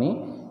யூஸ் பண்ணி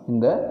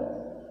இந்த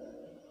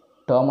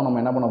டேர்மை நம்ம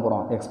என்ன பண்ண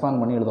போகிறோம், எக்ஸ்பேண்ட்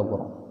பண்ணி எழுத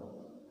போகிறோம்.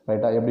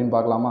 ரைட்டா. எப்படின்னு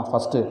பார்க்கலாமா.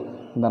 ஃபஸ்ட்டு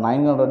இந்த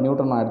 900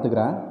 நியூட்டன் நான்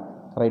எடுத்துக்கிறேன்.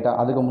 ரைட்டா.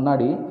 அதுக்கு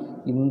முன்னாடி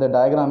இந்த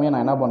டயக்ராமே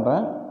நான் என்ன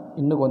பண்ணுறேன்,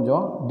 இன்னும்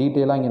கொஞ்சம்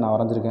டீட்டெயிலாக இங்கே நான்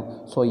வரைஞ்சிருக்கேன்.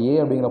 ஸோ ஏ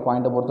அப்படிங்கிற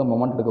பாயிண்ட்டை பொறுத்து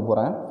மொமெண்ட் எடுக்க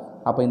போகிறேன்.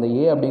 அப்போ இந்த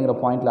ஏ அப்படிங்கிற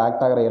பாயிண்ட்டில்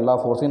ஆக்ட் ஆகிற எல்லா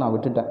ஃபோர்ஸையும் நான்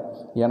விட்டுட்டேன்.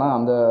 ஏன்னா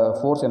அந்த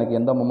ஃபோர்ஸ் எனக்கு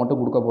எந்த மொமெண்ட்டும்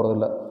கொடுக்க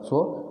போகிறதில்ல. So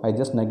I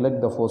just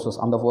neglect the forces.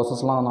 அந்த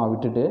ஃபோர்ஸஸ்லாம் நான்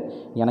விட்டுட்டு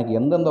எனக்கு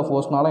எந்தெந்த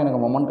ஃபோர்ஸ்னால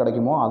எனக்கு மொமெண்ட்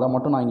கிடைக்குமோ அதை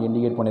மட்டும் நான் இங்கே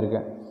இண்டிகேட்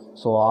பண்ணியிருக்கேன்.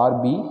 So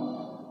RB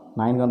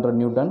 900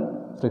 Newton,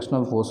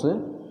 frictional force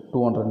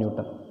 200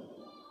 Newton.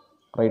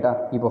 ரைட்டா.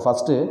 இப்போ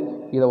ஃபஸ்ட்டு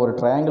இதை ஒரு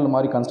ட்ரையாங்கிள்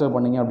மாதிரி கன்சிடர்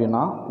பண்ணிங்க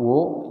அப்படின்னா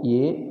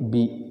OAB.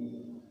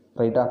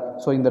 ரைட்டா.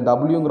 ஸோ இந்த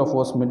டபிள்யூங்கிற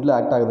ஃபோர்ஸ் மிடில்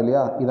ஆக்ட் ஆகுது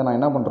இல்லையா, இதை நான்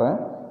என்ன பண்ணுறேன்,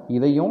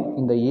 இதையும்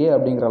இந்த ஏ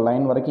அப்படிங்கிற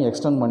லைன் வரைக்கும்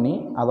எக்ஸ்டெண்ட் பண்ணி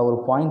அதை ஒரு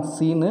பாயிண்ட்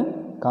சின்னு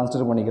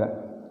கன்சிடர் பண்ணிக்கிறேன்.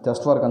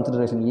 Just for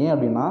consideration. ஏன்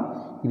அப்படின்னா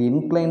இது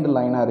இன்க்ளைன்டு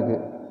லைனாக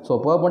இருக்குது. ஸோ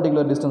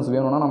பெர்பெண்டிகுலர் டிஸ்டன்ஸ்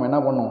வேணும்னா நம்ம என்ன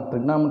பண்ணணும்,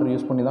 ட்ரிக்னாமெட்ரி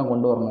யூஸ் பண்ணி தான்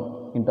கொண்டு வரணும்,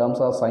 இன்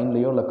டேர்ம்ஸ் ஆஃப்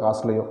சைன்லேயோ இல்லை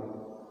காஸ்ட்லேயோ.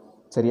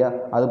 சரியா.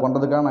 அது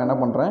பண்ணுறதுக்காக நான் என்ன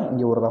பண்ணுறேன்,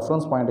 இங்கே ஒரு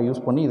ரெஃபரன்ஸ் பாயிண்ட்டை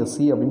யூஸ் பண்ணி இதை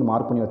சி அப்படின்னு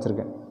மார்க் பண்ணி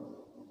வச்சுருக்கேன்.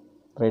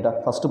 ரைட்டா.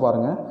 ஃபஸ்ட்டு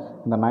பாருங்கள்,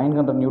 இந்த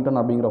 900 நியூட்டன்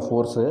அப்படிங்கிற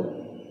force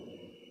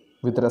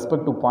with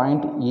respect to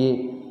point ஏ.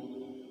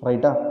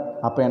 ரைட்டா.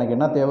 அப்போ எனக்கு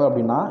என்ன தேவை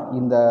அப்படின்னா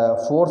இந்த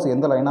ஃபோர்ஸ்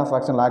எந்த லைன் ஆஃப்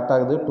ஆக்ஷன் ஆக்ட்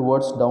ஆகுது,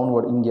 டுவர்ட்ஸ்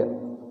டவுன்வர்ட் இங்கே.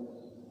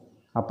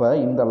 அப்போ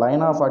இந்த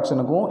லைன் ஆஃப்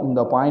ஆக்ஷனுக்கும்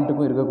இந்த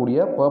பாயிண்ட்டுக்கும் இருக்கக்கூடிய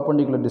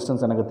பெர்பெண்டிகுலர்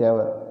டிஸ்டன்ஸ் எனக்கு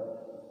தேவை.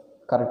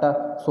 கரெக்டாக.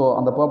 ஸோ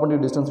அந்த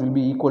perpendicular distance will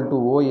be equal to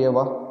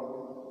OAவா.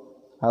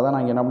 அதான்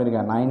நான் இங்கே என்ன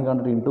பண்ணியிருக்கேன்,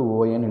 900 ×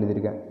 OAன்னு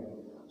எழுதியிருக்கேன்.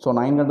 ஸோ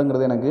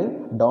 900ங்கிறது எனக்கு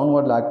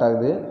டவுன்வர்டில் ஆக்ட்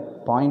ஆகுது,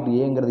 பாயிண்ட்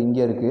ஏங்கிறது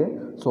இங்கே இருக்குது.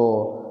 ஸோ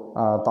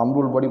தம்ப்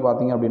ரூல் படி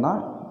பார்த்தீங்க அப்படின்னா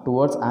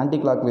டுவர்ட்ஸ் ஆன்டி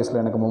கிளாக் வைஸில்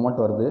எனக்கு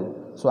மொமெண்ட் வருது.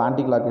 ஸோ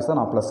ஆன்டி கிளாக் வைஸ் தான்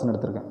நான் ப்ளஸ்ன்னு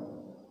எடுத்திருக்கேன்.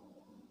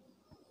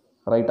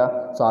 ரைட்டா.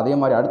 ஸோ அதே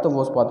மாதிரி அடுத்த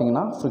ஃபோர்ஸ்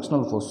பார்த்தீங்கன்னா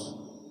frictional force.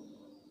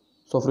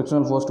 So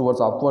frictional force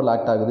towards upward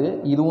act ஆகுது.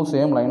 இதுவும்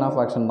சேம் லைன் ஆஃப்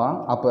ஆக்ஷன் தான்.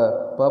 அப்போ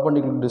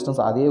பெர்பெண்டிகுலர்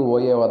டிஸ்டன்ஸ் அதே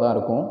OAவாக தான்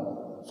இருக்கும்.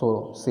 So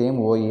same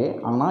OA.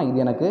 ஆனால் இது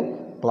எனக்கு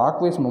கிளாக்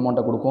வைஸ்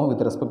மொமெண்ட்டை கொடுக்கும்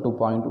with respect to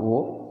point O.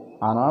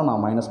 அதனால்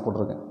நான் மைனஸ்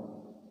போட்டிருக்கேன்.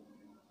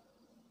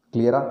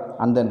 கிளியரா.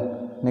 அண்ட் தென்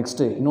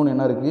நெக்ஸ்ட்டு இன்னொன்று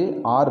என்ன இருக்குது,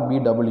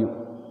 RBW.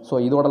 ஸோ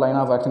இதோட லைன்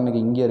ஆஃப் ஆக்ஷன்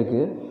எனக்கு இங்கே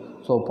இருக்குது.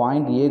 ஸோ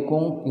பாயிண்ட்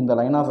ஏக்கும் இந்த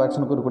லைன் ஆஃப்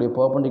ஆக்ஷனுக்கும் இருக்கக்கூடிய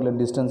பெர்பெண்டிகுலர்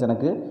டிஸ்டன்ஸ்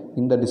எனக்கு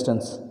இந்த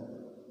டிஸ்டன்ஸ்.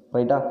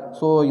 ரைட்டா.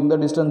 ஸோ இந்த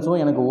டிஸ்டன்ஸும்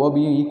எனக்கு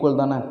OBயும் ஈக்குவல்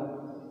தானே.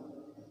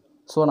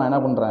 ஸோ நான் என்ன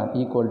பண்ணுறேன்,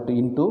 ஈக்குவல் டு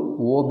இன்ட்டு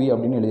OB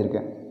அப்படின்னு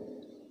எழுதியிருக்கேன்.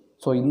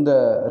 ஸோ இந்த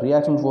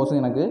ரியாக்ஷன் ஃபோர்ஸும்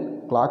எனக்கு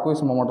கிளாக்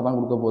வைஸ் மொமெண்ட்டை தான்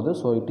கொடுக்க போகுது.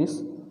 So it is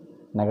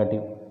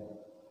negative.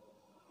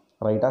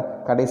 ரைட்டா.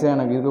 கடைசியாக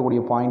எனக்கு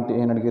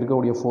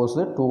இருக்கக்கூடிய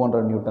ஃபோர்ஸு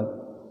 200 நியூட்டன்.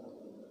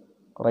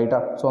 ரைட்டா.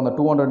 ஸோ அந்த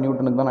 200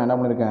 நியூட்டனுக்கு தான் நான் என்ன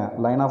பண்ணியிருக்கேன்,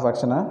 லைன் ஆஃப்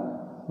ஆக்ஷனை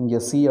இங்கே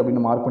சி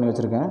அப்படின்னு மார்க் பண்ணி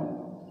வச்சுருக்கேன்.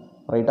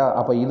 ரைட்டா.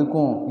 அப்போ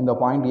இதுக்கும் இந்த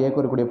பாயிண்ட் ஏக்கு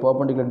இருக்கக்கூடிய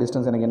பெர்பெண்டிகுலர்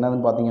டிஸ்டன்ஸ் எனக்கு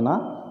என்னதுன்னு பார்த்தீங்கன்னா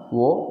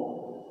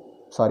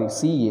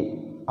CA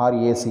ஆர்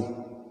AC.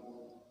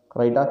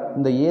 ரைட்டா.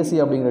 இந்த AC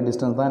அப்படிங்கிற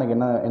டிஸ்டன்ஸ் தான் எனக்கு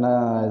என்ன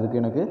இதுக்கு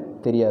எனக்கு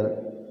தெரியாது.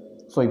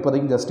 ஸோ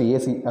இப்போதைக்கு ஜஸ்ட்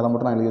AC அதை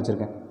மட்டும் நான் எழுதி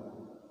வச்சுருக்கேன்.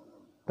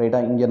 ரைட்டா.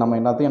 இங்கே நம்ம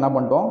எல்லாத்தையும் என்ன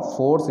பண்ணிட்டோம்,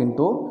 ஃபோர்ஸ்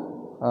இன்ட்டு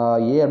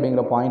ஏ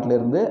அப்படிங்கிற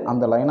பாயிண்ட்லேருந்து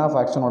அந்த லைன் ஆஃப்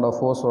ஆக்ஷனோட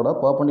ஃபோர்ஸோட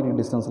பர்பண்டிகுலர்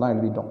டிஸ்டன்ஸ்லாம்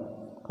எழுதிட்டோம்.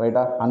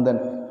 ரைட்டா. அண்ட்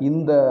தென்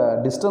இந்த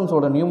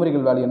டிஸ்டன்ஸோட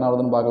நியூமரிக்கல் வேல்யூ என்ன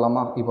ஆகுதுன்னு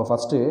பார்க்கலாமா. இப்போ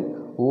ஃபஸ்ட்டு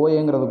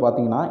ஓஏங்கிறது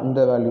பார்த்தீங்கன்னா இந்த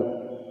வேல்யூ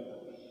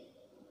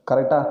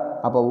கரெக்டாக.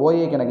 அப்போ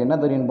ஓஏக்கு எனக்கு என்ன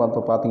தெரியும்னு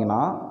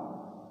பார்த்தீங்கன்னா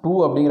 2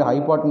 அப்படிங்கிற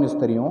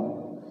ஹைபாட்டனியூஸ் தெரியும்,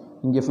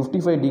 இங்கே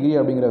 55 டிகிரி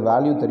அப்படிங்கிற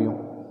வேல்யூ தெரியும்.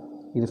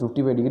 இது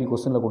 55 டிகிரி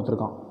கொஸ்டினில்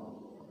கொடுத்துருக்கான்.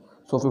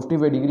 ஸோ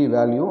 55 டிகிரி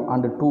வேல்யூ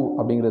அண்டு 2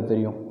 அப்படிங்கிறது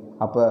தெரியும்.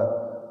 அப்போ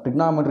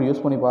ட்ரிக்னாமெட்ரி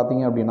யூஸ் பண்ணி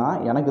பார்த்தீங்க அப்படின்னா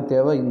எனக்கு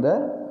தேவை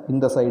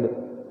இந்த சைடு.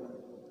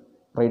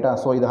 ரைட்டா.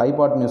 ஸோ இது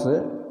ஹைபாட்டனியூஸு,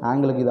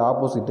 ஆங்கிளுக்கு இது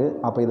ஆப்போசிட்டு.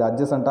 அப்போ இது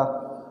அட்ஜசண்ட்டாக.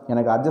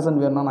 எனக்கு அட்ஜசன்ட்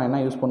வேணும்னா நான்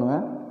என்ன யூஸ்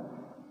பண்ணுவேன்,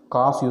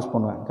 காஸ் யூஸ்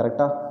பண்ணுவேன்.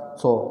 கரெக்டாக.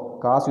 ஸோ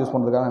காஸ் யூஸ்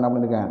பண்ணுறதுக்காக என்ன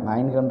பண்ணியிருக்கேன்,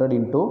 900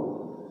 இன்ட்டு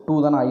 2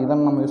 தானே,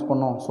 இதுதானே நம்ம யூஸ்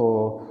பண்ணோம். ஸோ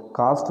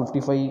காஸ்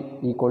 55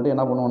 ஈக்குவல் டு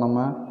என்ன பண்ணுவோம் நம்ம,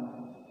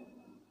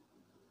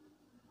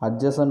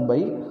 அட்ஜசன்ட் பை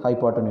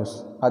ஹைபாட்டனியூஸ்.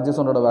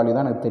 அட்ஜசன்ட்டோட வேல்யூ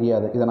தான் எனக்கு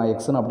தெரியாது, இதை நான்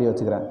எக்ஸ்ன்னு அப்படியே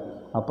வச்சுக்கிறேன்.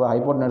 அப்போ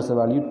ஹைபாட்டனியூஸ்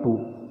வேல்யூ 2.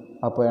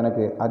 அப்போ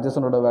எனக்கு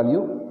அட்ஜசன்ட்டோட வேல்யூ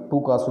 2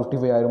 cos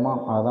 55 ஆயிருமா,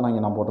 அதை தான்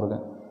நான்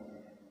போட்டிருக்கேன்.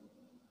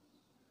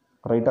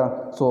 ரைட்டா.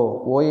 ஸோ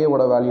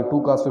ஓஏவோட வேல்யூ 2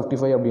 cos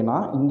 55 அப்படின்னா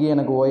இங்கேயே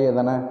எனக்கு ஓஏ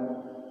தானே,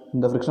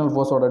 இந்த ஃப்ரிக்ஷனல்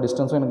ஃபோர்ஸோட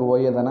டிஸ்டன்ஸும் எனக்கு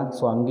ஓஏ தானே.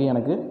 ஸோ அங்கேயும்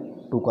எனக்கு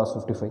 2 cos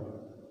 55.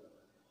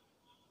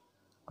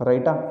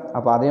 ரைட்டா.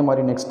 அப்போ அதே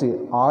மாதிரி நெக்ஸ்ட்டு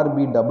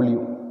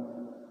ஆர்பிடபிள்யூ,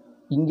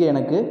 இங்கே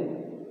எனக்கு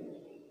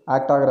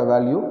ஆக்ட் ஆகிற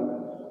வேல்யூ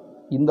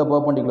இந்த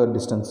பர்பண்டிகுலர்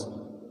டிஸ்டன்ஸ்.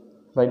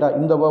 ரைட்டா.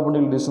 இந்த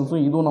பர்பண்டிகுலர்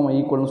டிஸ்டன்ஸும் இதுவும் நம்ம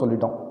ஈக்குவல்னு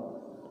சொல்லிட்டோம்.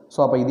 ஸோ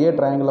அப்போ இதே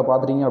ட்ரையாங்கிளில்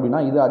பார்த்துட்டிங்க அப்படின்னா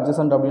இது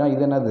அட்ஜசன்ட் அப்படின்னா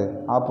இது என்னது,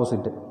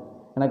 ஆப்போசிட்டு.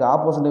 எனக்கு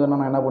ஆப்போசிட்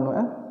வேணால் நான் என்ன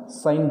பண்ணுவேன்,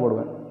 சைன்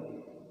போடுவேன்.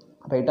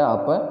 ரைட்டா.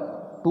 அப்போ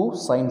 2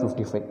 sin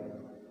 55.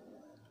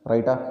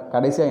 ரைட்டா.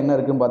 கடைசியாக என்ன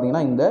இருக்குதுன்னு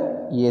பார்த்தீங்கன்னா இந்த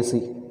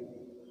ஏசி.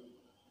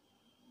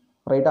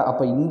 ரைட்டா.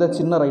 அப்போ இந்த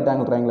சின்ன ரைட்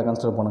ஆங்கிள் ட்ரையாங்கிளை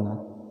கன்சிடர் பண்ணுங்கள்.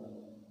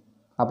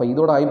 அப்போ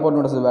இதோட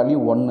ஹைபோட்டனியூஸ் வேல்யூ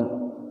 1.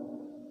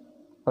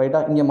 ரைட்டா.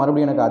 இங்கே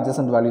மறுபடியும் எனக்கு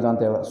அட்ஜசன்ட் வேல்யூ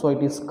தான் தேவை. So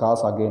it is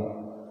cos again.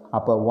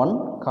 அப்போ 1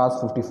 cos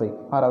 55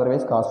 or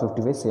otherwise cos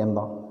 55 same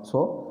தான். So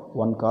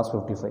 1 cos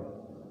 55.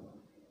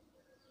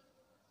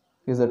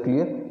 Is it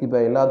clear? இப்போ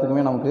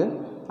எல்லாத்துக்குமே நமக்கு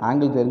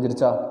angle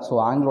தெரிஞ்சிருச்சா. So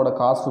ஆங்கிளோட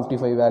cos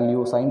 55 value,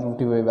 sin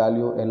 55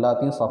 value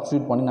எல்லாத்தையும்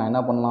சப்ஸ்டியூட் பண்ணி நான்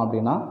என்ன பண்ணலாம்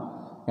அப்படின்னா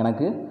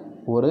எனக்கு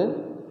ஒரு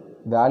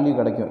வேல்யூ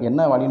கிடைக்கும்.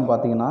 என்ன வேல்யூன்னு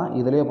பார்த்தீங்கன்னா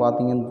இதிலே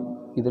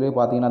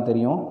பார்த்தீங்கன்னா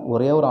தெரியும்,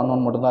 ஒரே ஒரு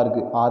அன்னோன் மட்டும்தான்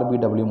இருக்குது,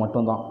 ஆர்பிடபிள்யூ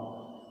மட்டும்தான்.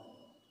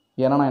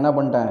 ஏன்னா நான் என்ன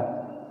பண்ணிட்டேன்,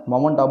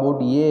 மொமெண்ட்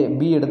அபவுட் ஏ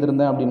பி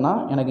எடுத்திருந்தேன் அப்படின்னா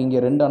எனக்கு இங்கே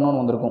 2 அன்னோன்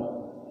வந்திருக்கும்.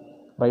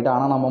 ரைட்டா.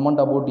 ஆனால் நான்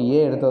மொமெண்ட் அபவுட் ஏ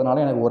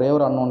எடுத்ததுனால எனக்கு ஒரே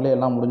ஒரு அன்னோன்லேயே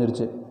எல்லாம்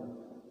முடிஞ்சிருச்சு.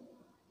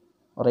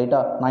 ரைட்டா.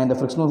 நான் இந்த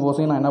ஃப்ரிக்ஷனல்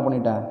ஃபோர்ஸையும் நான் என்ன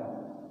பண்ணிட்டேன்,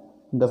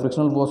 இந்த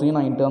ஃப்ரிக்ஷனல் ஃபோர்ஸையும்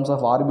நான் இன் டேர்ம்ஸ்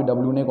ஆஃப்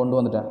ஆர்பிடபிள்யூனே கொண்டு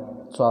வந்துட்டேன்.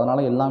 ஸோ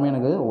அதனால் எல்லாமே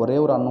எனக்கு ஒரே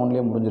ஒரு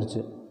அன்னோன்லேயே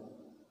முடிஞ்சிருச்சு.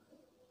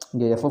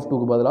 இங்கே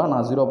FF2க்கு பதிலாக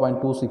நான்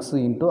 0.26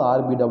 இன்ட்டு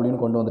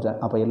ஆர்பிடபிள்யூன்னு கொண்டு வந்துட்டேன்.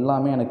 அப்போ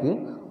எல்லாமே எனக்கு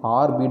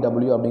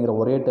ஆர்பிடபிள்யூ அப்படிங்கிற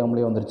ஒரே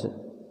டேர்ம்லேயே வந்துருச்சு.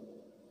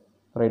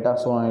 ரைட்டா.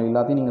 ஸோ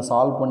எல்லாத்தையும் நீங்கள்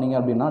சால்வ் பண்ணிங்க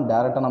அப்படின்னா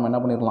டேரெக்டாக நம்ம என்ன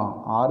பண்ணிடலாம்,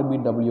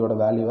 ஆர்பிடபிள்யூட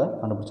வேல்யூவை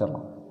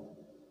கண்டுபிடிச்சிடலாம்.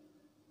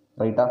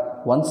 ரைட்டா.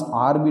 ஒன்ஸ்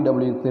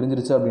ஆர்பிடபிள்யூ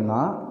தெரிஞ்சிருச்சு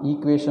அப்படின்னா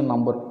ஈக்குவேஷன்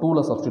நம்பர்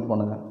 2ல் சப்ஸ்டியூட்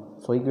பண்ணுங்கள்.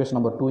 ஸோ ஈக்குவேஷன்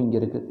நம்பர் 2 இங்கே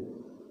இருக்குது.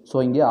 ஸோ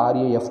இங்கே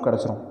ஆர்ஏஎஃப்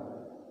கிடச்சிரும்.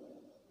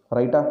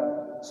 ரைட்டா.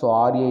 ஸோ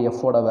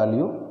ஆர்ஏஎஃபோட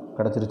வேல்யூ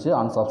கிடச்சிருச்சு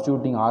ஆன்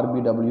சப்ஸ்டியூட்டிங்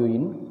ஆர்பிடபிள்யூ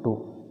இன் 2.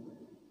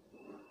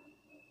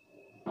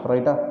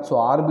 ரைட்டா. ஸோ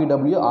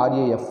ஆர்பிடபிள்யூ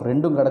ஆர்ஏஎஃப்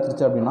ரெண்டும்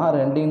கிடச்சிருச்சு அப்படின்னா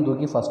ரெண்டையும்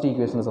தூக்கி ஃபஸ்ட்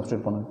ஈக்குவேஷனில்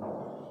சப்ஸ்டியூட் பண்ணுங்கள்.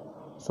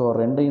 ஸோ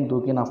ரெண்டையும்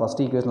தூக்கி நான்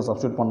ஃபஸ்ட் ஈக்குவேஷனில்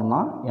சப்ஸ்டியூட் பண்ணோன்னா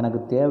எனக்கு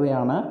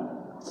தேவையான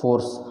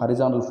ஃபோர்ஸ்,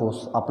 ஹரிசாண்டல்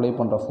ஃபோர்ஸ் அப்ளை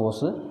பண்ணுற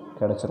ஃபோர்ஸு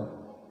கிடச்சிரும்.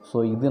 ஸோ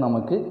இது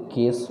நமக்கு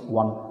கேஸ்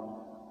 1.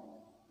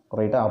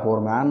 ரைட்டா. அப்போ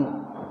ஒரு மேன்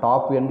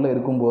டாப் எண்டில்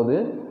இருக்கும்போது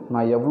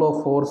நான் எவ்வளோ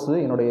ஃபோர்ஸு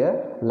என்னுடைய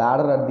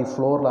லேடர் அட் தி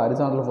ஃப்ளோரில்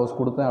ஹரிசாண்டல் ஃபோர்ஸ்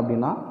கொடுத்தேன்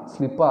அப்படின்னா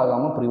ஸ்லிப்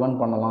ஆகாமல் ப்ரிவென்ட்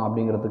பண்ணலாம்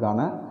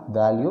அப்படிங்கிறதுக்கான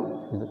வேல்யூ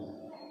இது.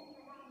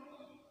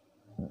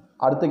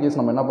 அடுத்த கேஸ்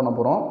நம்ம என்ன பண்ண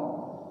போகிறோம்,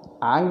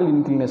 ஆங்கிள்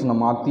இன்க்ளினேஷனை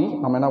மாற்றி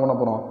நம்ம என்ன பண்ண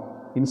போகிறோம்,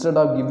 instead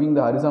of giving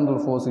the horizontal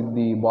force it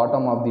the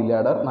bottom of the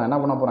ladder நான் என்ன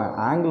பண்ண போகிறேன்,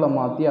 ஆங்கிளை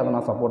மாற்றி அதை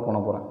நான் சப்போர்ட் பண்ண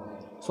போகிறேன்.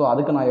 ஸோ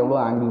அதுக்கு நான் எவ்வளோ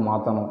ஆங்கிள்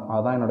மாற்றணும்,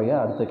 அதுதான் என்னுடைய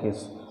அடுத்த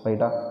கேஸ்.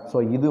 ரைட்டா. ஸோ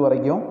இது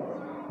வரைக்கும்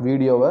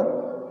வீடியோவை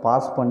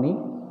பாஸ் பண்ணி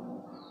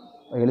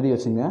எழுதி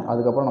வச்சுங்க.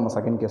 அதுக்கப்புறம் நம்ம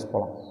செகண்ட் கேஸ்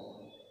போகலாம்.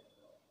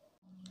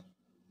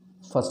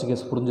 ஃபஸ்ட்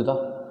கேஸ் புரிஞ்சுதா?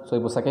 ஸோ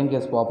இப்போ செகண்ட்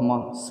கேஸ் பார்ப்போமா.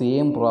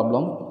 Same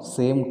problem,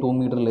 same 2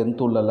 metre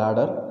length உள்ள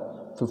லேடர்.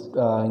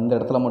 இந்த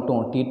இடத்துல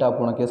மட்டும் டீட்டா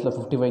போன கேஸில்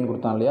 55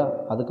 கொடுத்தான் இல்லையா,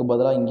 அதுக்கு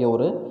பதிலாக இங்கே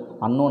ஒரு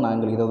அன்னோன்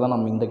ஆங்கிள், இதை தான்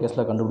நம்ம இந்த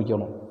கேஸில்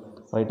கண்டுபிடிக்கணும்.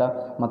 ரைட்டா.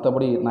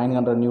 மற்றபடி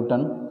 900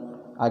 Newton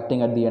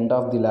acting at the end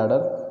of the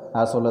ladder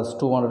as well as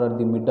 200 at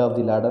the mid of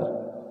the ladder.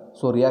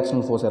 So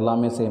ரியாக்ஷனல் force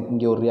எல்லாமே சேம்.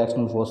 இங்கே ஒரு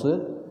ரியாக்ஷனல் force,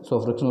 so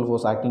frictional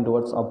force acting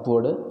towards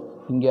upward.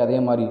 இங்கே அதே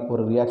மாதிரி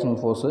ஒரு ரியாக்ஷனல்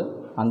force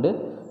and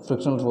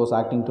frictional force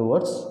acting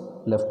towards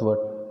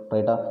லெஃப்ட்வேர்ட்.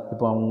 ரைட்டா.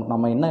 இப்போ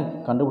நம்ம என்ன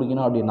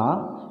கண்டுபிடிக்கணும் அப்படின்னா,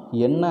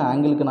 என்ன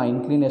ஆங்கிளுக்கு நான்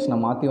இன்க்ளினேஷனை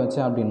மாற்றி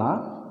வச்சேன் அப்படின்னா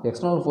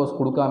எக்ஸ்டர்னல் ஃபோர்ஸ்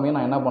கொடுக்காமே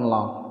நான் என்ன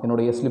பண்ணலாம்,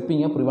 என்னுடைய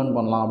ஸ்லிப்பிங்கை ப்ரிவென்ட்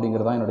பண்ணலாம்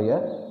அப்படிங்கிறது தான் என்னுடைய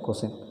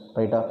கொஸ்டின்.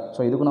 ரைட்டா. ஸோ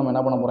இதுக்கு நம்ம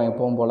என்ன பண்ண போகிறோம்,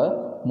 எப்பவும் போல்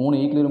 3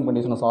 ஈக்லிபிரியம்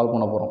கண்டிஷனை சால்வ்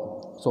பண்ண போகிறோம்.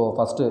 So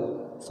first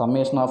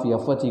summation of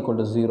FH equal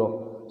to 0.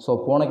 So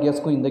போன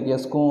கேஸுக்கும் இந்த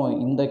கேஸுக்கும்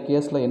இந்த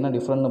கேஸில் என்ன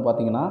டிஃப்ரெண்ட்னு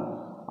பார்த்தீங்கன்னா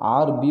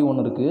RB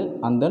ஒன்று இருக்குது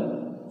அண்ட் தென்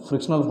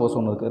ஃப்ரிக்ஷனல் ஃபோர்ஸ்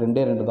ஒன்று இருக்குது,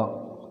 ரெண்டே ரெண்டு தான்.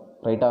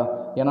 ரைட்டா?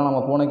 ஏன்னா நம்ம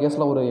போன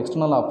கேஸில் ஒரு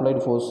எக்ஸ்டர்னல்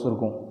அப்ளைடு ஃபோர்ஸ்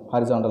இருக்கும்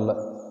ஹாரிசாண்டலில்,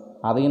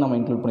 அதையும் நம்ம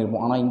இன்க்ளூட்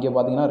பண்ணியிருப்போம். ஆனால் இங்கே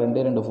பார்த்தீங்கன்னா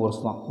ரெண்டே ரெண்டு ஃபோர்ஸ்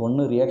தான்,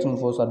 ஒன்று ரியாக்ஷனல்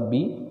ஃபோர்ஸ் அட்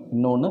B,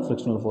 இன்னொன்று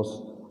ஃப்ரிக்ஷனல் ஃபோர்ஸ்.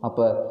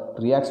 அப்போ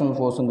ரியாக்ஷனல்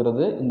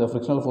ஃபோர்ஸுங்கிறது இந்த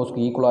ஃப்ரிக்ஷனல்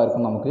ஃபோர்ஸ்க்கு ஈக்குவலாக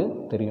இருக்குன்னு நமக்கு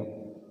தெரியும்.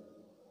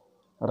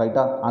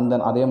 ரைட்டா? அண்ட்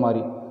தென் அதே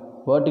மாதிரி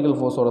வெர்டிக்கல்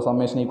ஃபோர்ஸோட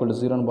சம்மேஷன் ஈக்குவல் டு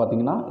 0ன்னு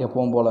பார்த்தீங்கன்னா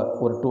எப்பவும் போல்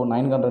ஒரு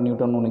 900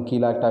 நியூட்டன் ஒன்று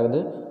கீழே ஆக்ட் ஆகுது,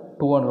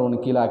 200 ஒன்று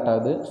கீழே ஆக்ட்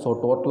ஆகுது. ஸோ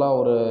டோட்டலாக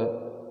ஒரு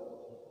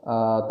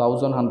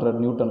 1100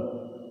 நியூட்டன்.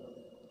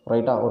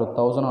 ரைட்டா? ஒரு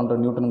 1100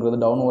 நியூட்டனுங்கிறது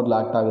டவுன்வர்டில்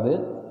ஆக்ட் ஆகுது.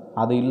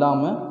 அது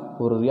இல்லாமல்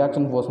ஒரு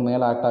ரியாக்ஷன் ஃபோர்ஸ்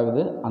மேலே ஆக்ட்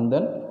ஆகுது அண்ட்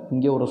தென்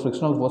இங்கே ஒரு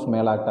ஃப்ரிக்ஷனல் ஃபோர்ஸ்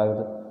மேலே ஆக்ட்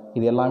ஆகுது.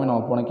 இது எல்லாமே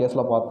நம்ம போன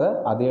கேஸில் பார்த்த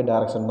அதே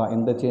டைரக்ஷன் தான்,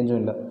 எந்த சேஞ்சும்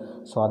இல்லை.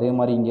 ஸோ அதே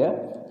மாதிரி இங்கே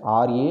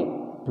RA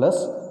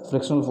ப்ளஸ்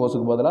ஃப்ரிக்ஷனல்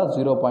ஃபோர்ஸுக்கு பதிலாக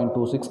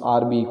 0.26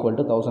 RB ஈக்குவல்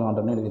டு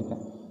 1100ன்னு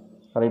எழுதியிருக்கேன்.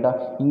 ரைட்டா?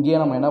 இங்கேயே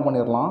நம்ம என்ன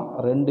பண்ணிடலாம்,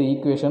 ரெண்டு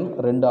ஈக்குவேஷன்,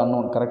 ரெண்டு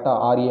அன்னோன். கரெக்டாக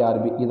RA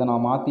RB இதை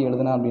நான் மாற்றி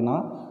எழுதினேன் அப்படின்னா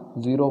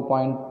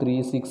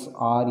 0.36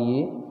 RA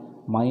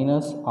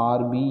minus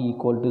RB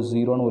equal to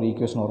 0ன்னு ஒரு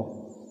ஈக்குவேஷன் வரும்.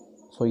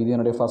 ஸோ இது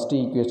என்னுடைய ஃபஸ்ட்டு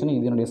ஈக்குவேஷன்,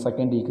 இது என்னுடைய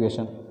second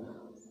equation.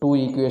 2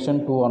 equation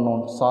 2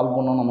 unknown solve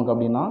பண்ணோம் நமக்கு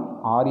அப்படின்னா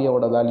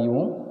RAவோட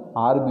வேல்யூவும்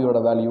RBயோட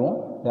வேல்யூவும்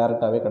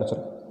டேரெக்டாகவே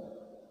கிடச்சிரும்.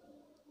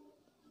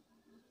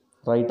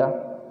 ரைட்டா?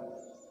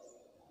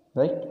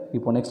 ரைட்.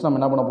 இப்போ நெக்ஸ்ட் நம்ம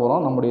என்ன பண்ண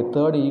போகிறோம், நம்முடைய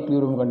third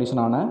equilibrium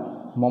கண்டிஷனான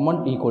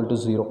moment equal to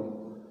 0.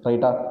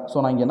 ரைட்டா? ஸோ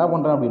நான் இங்கே என்ன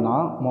பண்ணுறேன் அப்படின்னா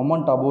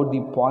மொமெண்ட் அபவுட்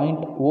தி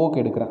பாயிண்ட் ஓக்கு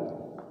எடுக்கிறேன்.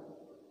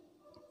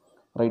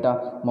 ரைட்டா?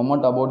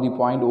 மொமெண்ட் அபவுட் தி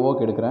பாயிண்ட்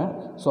ஓக்கு எடுக்கிறேன்.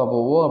 ஸோ அப்போ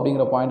O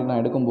அப்படிங்கிற பாயிண்ட்டுக்கு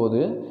நான் எடுக்கும்போது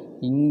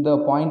இந்த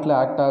பாயிண்டில்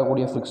ஆக்ட்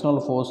ஆகக்கூடிய ஃப்ரிக்ஷனல்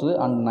ஃபோர்ஸு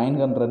அண்ட்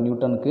 900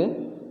 நியூட்டனுக்கு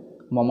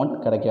மொமெண்ட்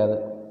கிடைக்காது.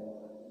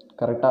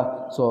 கரெக்டாக?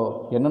 ஸோ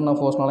என்னென்ன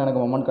ஃபோர்ஸ்னால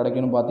எனக்கு மொமெண்ட்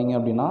கிடைக்குன்னு பார்த்தீங்க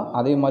அப்படின்னா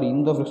அதே மாதிரி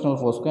இந்த ஃப்ரிக்ஷனல்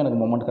ஃபோர்ஸ்க்கும் எனக்கு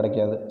மொமெண்ட்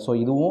கிடைக்காது. ஸோ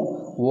இதுவும்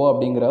O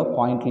அப்படிங்கிற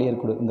பாயிண்ட்லேயே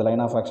இருக்குது, இந்த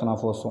line of action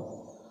of ஃபோர்ஸும்.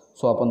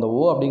 So அப்போ இந்த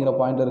O அப்படிங்கிற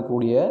பாயிண்டில்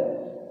இருக்கக்கூடிய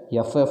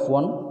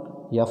FF1,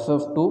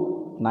 FF2,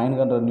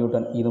 900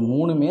 நியூட்டன் இது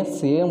மூணுமே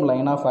same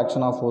line of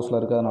action of ஃபோர்ஸில்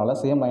இருக்கிறதுனால,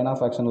 சேம் லைன்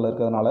ஆஃப் ஆக்ஷனில்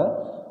இருக்கிறதுனால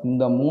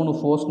இந்த மூணு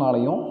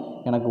ஃபோர்ஸ்னாலையும்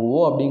எனக்கு O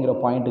அப்படிங்கிற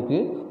பாயிண்ட்டுக்கு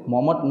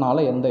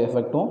மொமெண்ட்னால எந்த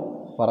எஃபெக்டும்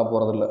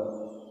வரப்போகிறதில்ல.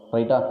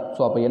 ரைட்டா?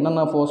 ஸோ அப்போ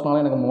என்னென்ன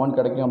ஃபோர்ஸ்னால எனக்கு மொமெண்ட்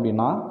கிடைக்கும்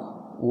அப்படின்னா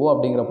O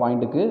அப்படிங்கிற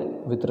பாயிண்ட்டுக்கு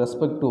வித்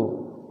ரெஸ்பெக்ட் டு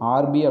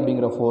RB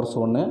அப்படிங்கிற ஃபோர்ஸ்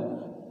ஒன்று,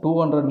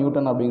 200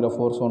 நியூட்டன் அப்படிங்கிற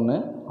ஃபோர்ஸ் ஒன்று,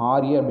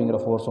 RA அப்படிங்கிற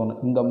ஃபோர்ஸ் ஒன்று,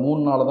 இந்த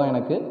மூணு நாள் தான்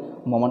எனக்கு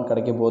மொமெண்ட்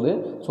கிடைக்க போகுது.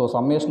 So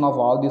summation of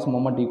all this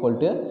moment equal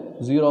to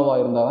 0வாக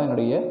இருந்தால் தான்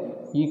என்னுடைய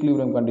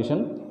ஈக்விலிபிரியம்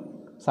கண்டிஷன்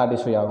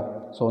சாட்டிஸ்ஃபை ஆகும்.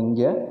 ஸோ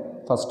இங்கே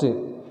ஃபஸ்ட்டு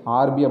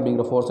RB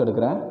அப்படிங்கிற ஃபோர்ஸ்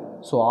எடுக்கிறேன்.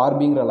 ஸோ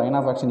RBங்கிற லைன்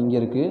ஆஃப் ஆக்ஷன் இங்கே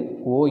இருக்குது,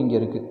 O இங்கே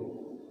இருக்குது.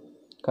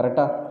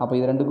 கரெக்டாக? அப்போ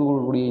இது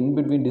ரெண்டுக்கும் கூடிய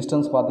இன்பிட்வீன்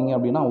டிஸ்டன்ஸ் பார்த்தீங்க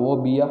அப்படின்னா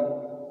OBயா?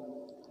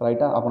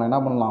 ரைட்டா? அப்போ நான் என்ன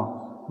பண்ணலாம்,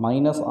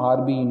 minus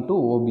RB into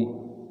OB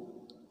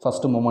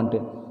first moment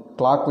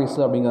clock wise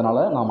அப்படிங்கிறதுனால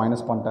நான்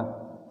மைனஸ் பண்ணிட்டேன்.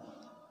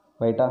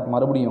 ரைட்டா?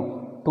 மறுபடியும்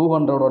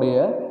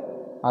 200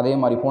 அதே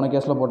மாதிரி போன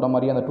கேஸில் போட்ட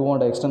மாதிரி அந்த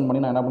 200 எக்ஸ்டெண்ட் பண்ணி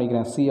நான் என்ன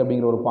பண்ணிக்கிறேன், C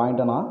அப்படிங்கிற ஒரு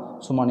பாயிண்ட்டை நான்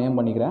சும்மா நேம்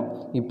பண்ணிக்கிறேன்.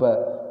 இப்போ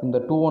இந்த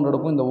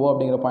 200க்கும் இந்த O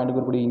அப்படிங்கிற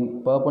பாயிண்ட்டுக்கு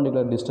இருக்கக்கூடிய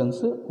perpendicular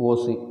distance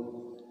OC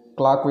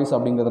clock wise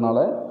அப்படிங்கிறதுனால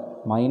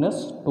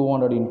மைனஸ்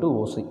 200 இன்ட்டு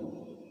OC.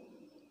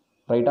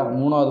 ரைட்டா?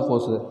 மூணாவது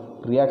force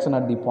reaction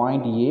at the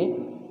point A,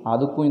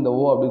 அதுக்கும் இந்த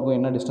O அப்படிக்கும்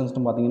என்ன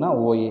டிஸ்டன்ஸ்னு பார்த்தீங்கன்னா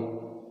OA.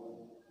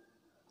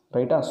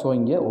 ரைட்டா? ஸோ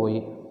இங்கே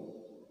OA.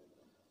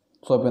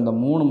 ஸோ இப்போ இந்த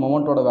மூணு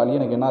மொமெண்ட்டோட வேல்யூ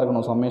எனக்கு என்ன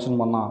இருக்கணும், சம்மேஷன்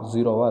பண்ணால்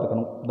 0வாக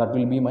இருக்கணும். That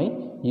will be my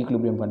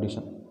equilibrium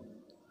condition.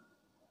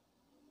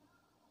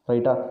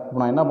 ரைட்டா? இப்போ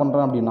நான் என்ன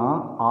பண்ணுறேன் அப்படின்னா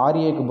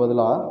RAக்கு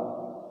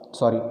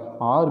பதிலாக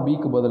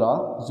RBக்கு பதிலாக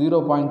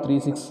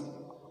 0.36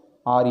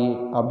 RA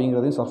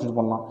அப்படிங்கிறதையும் சப்ஸ்டியூட்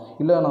பண்ணலாம்.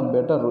 இல்லை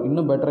நம்ம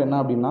இன்னும் பெட்டர் என்ன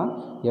அப்படின்னா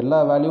எல்லா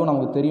வேல்யூவும்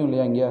நமக்கு தெரியும்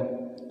இல்லையா, இங்கே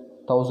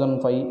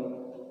 1005,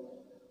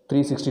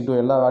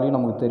 362 எல்லா வேல்யூவும்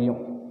நமக்கு தெரியும்.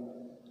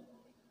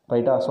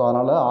 ரைட்டா? ஸோ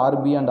அதனால்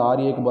RB அண்ட்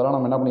RAக்கு பதிலாக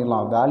நம்ம என்ன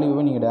பண்ணிடலாம்,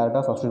 வேல்யூவை நீங்கள்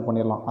டேரெக்டாக சப்ஸ்டியூட்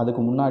பண்ணிடலாம்.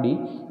 அதுக்கு முன்னாடி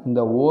இந்த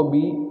OB,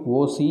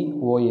 OC,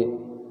 OA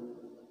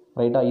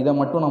ரைட்டா இதை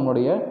மட்டும்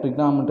நம்மளுடைய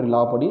ட்ரிக்னாமெட்ரி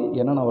லா படி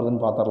என்னென்ன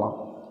வருதுன்னு பார்த்துடலாம்.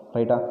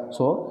 ரைட்டா?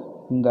 ஸோ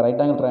இந்த ரைட்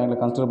ஆங்கிள் ட்ரையாங்கிளை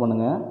கன்சிடர்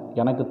பண்ணுங்கள்.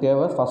 எனக்கு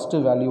தேவை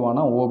ஃபஸ்ட்டு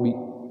வேல்யூவான OB.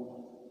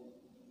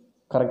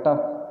 கரெக்டாக?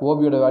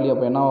 OBயோட வேல்யூ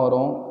அப்போ என்ன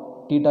வரும்,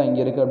 தீட்டா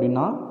இங்கே இருக்குது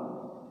அப்படின்னா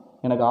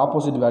எனக்கு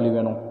ஆப்போசிட் வேல்யூ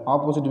வேணும்.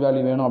 ஆப்போசிட்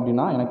வேல்யூ வேணும்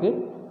அப்படின்னா எனக்கு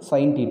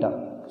sine theta.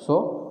 So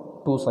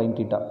 2 sine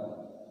theta.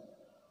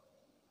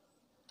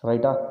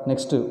 ரைட்டா?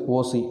 Next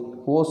OC.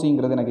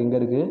 OCங்கிறது எனக்கு எங்கே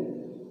இருக்குது,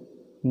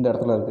 இந்த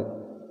இடத்துல இருக்குது.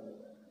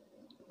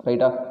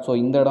 ரைட்டா? ஸோ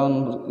இந்த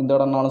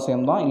இடம்னாலும்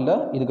சேம் தான், இல்லை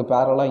இதுக்கு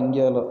பேரலாக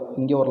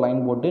இங்கே ஒரு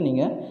லைன் போட்டு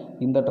நீங்கள்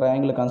இந்த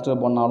ட்ரையாங்கிளை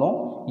கன்சிடர் பண்ணாலும்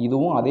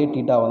இதுவும் அதே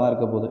தீட்டாவை தான்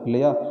இருக்க போகுது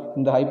இல்லையா.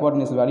 இந்த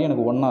ஹைபாட்டனிஸ் வேல்யூ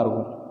எனக்கு 1ஆக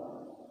இருக்கும்.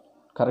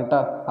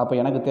 கரெக்டாக? அப்போ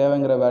எனக்கு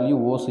தேவைங்கிற வேல்யூ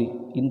OC.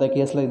 இந்த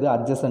கேஸில் இது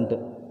அட்ஜசன்ட்டு.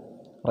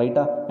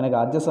 ரைட்டா? எனக்கு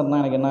அட்ஜசன்ட்னா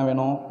எனக்கு என்ன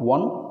வேணும்,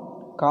 1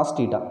 காஸ்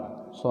தீட்டா.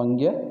 ஸோ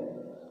இங்கே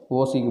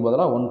OCக்கு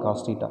பதிலாக 1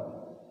 காஸ் தீட்டா.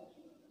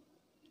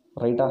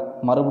 ரைட்டா?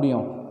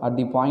 மறுபடியும் அட்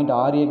தி பாயிண்ட்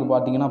RAக்கு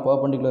பார்த்தீங்கன்னா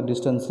perpendicular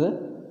distance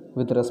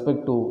with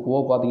respect to O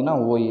பார்த்தீங்கன்னா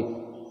OA.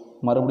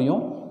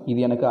 மறுபடியும் இது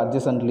எனக்கு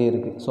அட்ஜசன்ட்லேயே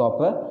இருக்குது. ஸோ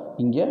அப்போ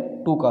இங்கே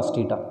 2 காஸ்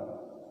தீட்டா.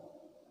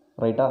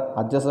 ரைட்டா?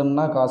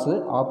 அட்ஜசன்ட்னா காசு,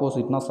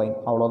 ஆப்போசிட்னா சைன்,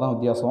 அவ்வளோதான்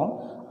வித்தியாசம்.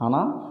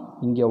 ஆனால்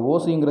இங்கே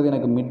ஓசிங்கிறது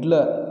எனக்கு மிடில்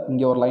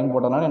இங்கே ஒரு லைன்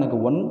போட்டனால எனக்கு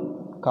 1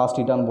 cos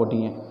θன்னு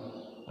போட்டிங்க.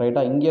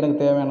 ரைட்டா? இங்கே எனக்கு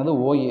தேவையானது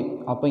ஓஏ.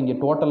 அப்போ இங்கே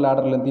டோட்டல்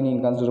லேடர் லென்த்தையும்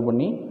நீங்கள் கன்சிடர்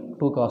பண்ணி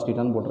 2 cos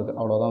θன்னு போட்டிருக்கு.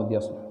 அவ்வளோதான்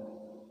வித்தியாசம்.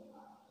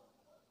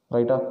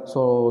 ரைட்டா?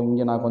 ஸோ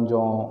இங்கே நான்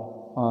கொஞ்சம்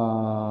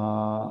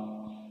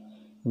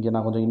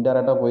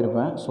இன்டெரக்டாக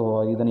போயிருப்பேன். ஸோ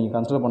இதை நீங்கள்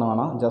கன்சிடர் பண்ண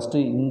வேணாம். ஜஸ்ட்டு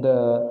இந்த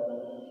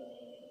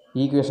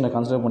ஈக்குவேஷனை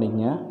கன்சிடர்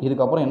பண்ணிக்கங்க.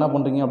 இதுக்கப்புறம் என்ன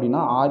பண்ணுறீங்க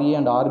அப்படின்னா ஆர்ஏ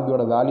அண்ட்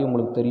ஆர்பியோட வேல்யூ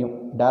உங்களுக்கு தெரியும்.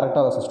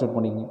 டேரெக்டாக அதை சப்ஸ்டியூட்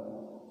பண்ணிக்கங்க.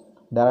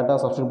 டேரெக்டாக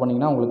சப்ஸ்டியூட்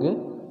பண்ணிங்கன்னா உங்களுக்கு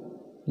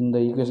இந்த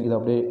ஈக்குவேஷன்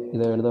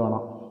இதை எழுத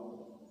வேணாம்.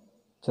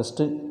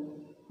 ஜஸ்ட்டு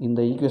இந்த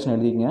ஈக்குவேஷன்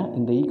எழுதிக்கங்க.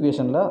 இந்த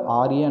ஈக்குவேஷனில்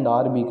ஆர்ஏ அண்ட்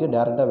ஆர்பிக்கு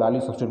டேரெக்டாக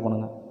வேல்யூ சப்ஸ்டியூட்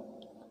பண்ணுங்கள்.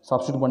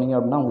 சப்ஸ்டியூட் பண்ணிங்க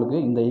அப்படின்னா உங்களுக்கு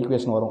இந்த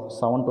ஈக்குவேஷன் வரும்.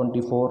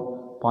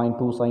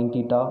 724.2 sin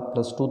θ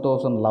ப்ளஸ்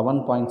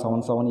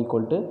 2011.77 =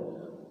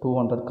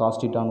 200 cos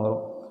θன்னு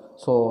வரும்.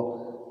 ஸோ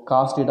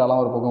cos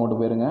θலாம் ஒரு பக்கம் கொண்டு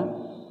போயிருங்க.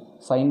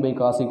 sin by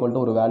cos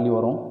ஒரு வேல்யூ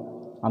வரும்.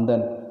 And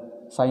then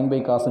sin by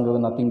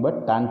cosங்கிறது nothing but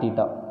tan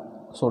θ.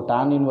 So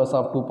tan inverse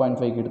of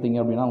 2.5 எடுத்தீங்க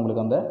அப்படின்னா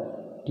உங்களுக்கு அந்த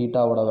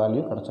θவோட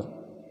வேல்யூ கிடச்சிடும்.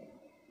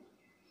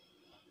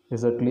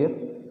 Is it clear?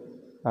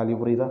 வேல்யூ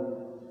புரியுதா?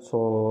 ஸோ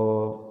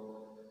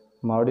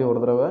மறுபடியும்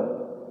ஒரு தடவை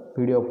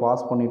வீடியோ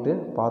பாஸ் பண்ணிவிட்டு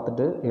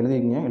பார்த்துட்டு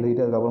எழுதிக்கிங்க.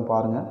 எழுதிட்டு அதுக்கப்புறம்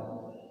பாருங்கள்.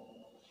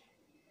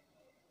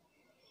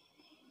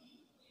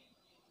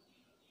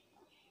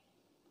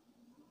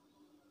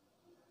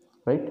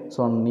 ரைட்?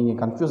 ஸோ நீங்கள்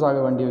கன்ஃபியூஸ் ஆக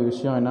வேண்டிய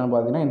விஷயம் என்னென்னு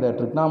பார்த்தீங்கன்னா இந்த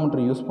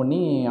ட்ரிக்னாமெட்ரி யூஸ் பண்ணி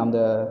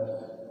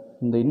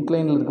இந்த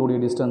இன்க்ளைனில் இருக்கக்கூடிய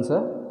டிஸ்டன்ஸை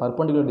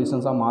பர்பண்டிகுலர்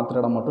டிஸ்டன்ஸாக மாற்றுற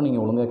இடம் மட்டும்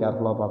நீங்கள் ஒழுங்காக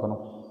கேர்ஃபுல்லாக பார்க்கணும்.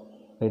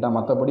 ரைட்டா?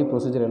 மற்றபடி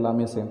ப்ரொசீஜர்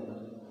எல்லாமே சேம்.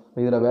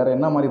 இதில் வேறு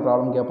என்ன மாதிரி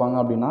ப்ராப்ளம் கேட்பாங்க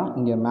அப்படின்னா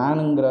இங்கே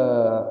மேனுங்கிற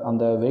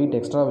அந்த வெயிட்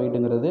எக்ஸ்ட்ரா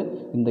வெயிட்டுங்கிறது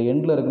இந்த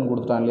எண்டில் இருக்குன்னு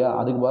கொடுத்துட்டாங்க இல்லையா?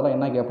 அதுக்கு பதிலாக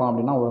என்ன கேட்பான்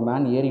அப்படின்னா ஒரு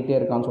மேன் ஏறிக்கிட்டே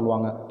இருக்கான்னு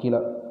சொல்லுவாங்க கீழே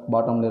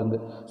பாட்டம்லேருந்து.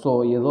 ஸோ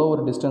ஏதோ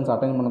ஒரு டிஸ்டன்ஸ்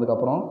அட்டைன்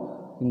பண்ணதுக்கப்புறம்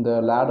இந்த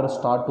லேடர்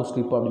ஸ்டார்ட் டு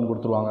ஸ்லிப் அப்படின்னு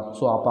கொடுத்துருவாங்க.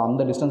 ஸோ அப்போ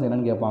அந்த டிஸ்டன்ஸ்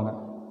என்னென்னு கேட்பாங்க.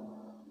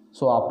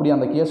 ஸோ அப்படி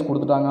அந்த கேஸ்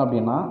கொடுத்துட்டாங்க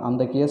அப்படின்னா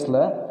அந்த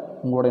கேஸில்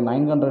உங்களுடைய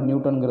 900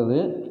 நியூட்டனுங்கிறது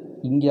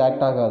இங்கே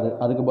ஆக்ட் ஆகாது.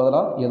 அதுக்கு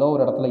பதிலாக ஏதோ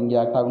ஒரு இடத்துல இங்கே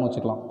ஆக்ட் ஆகும்னு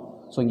வச்சுக்கலாம்.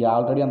 ஸோ இங்கே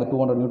ஆல்ரெடி அந்த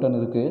 200 நியூட்டன்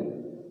இருக்குது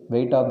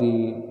வெயிட் ஆஃப் தி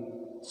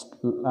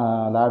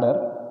லேடர்.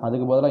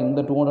 அதுக்கு பதிலாக இந்த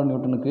 200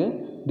 நியூட்டனுக்கு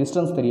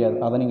டிஸ்டன்ஸ் தெரியாது.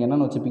 அதை நீங்கள்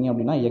என்னென்னு வச்சுப்பீங்க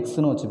அப்படின்னா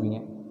எக்ஸ்ன்னு வச்சுப்பீங்க.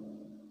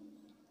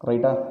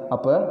 ரைட்டா?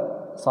 அப்போ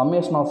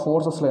சம்மேஷன் ஆஃப்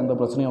ஃபோர்ஸஸில் எந்த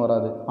பிரச்சனையும்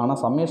வராது. ஆனால்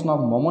சம்மேஷன்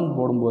ஆஃப் மொமெண்ட்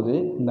போடும்போது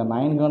இந்த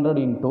 900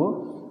 இன்ட்டு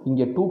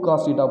இங்கே 2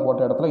 cos θ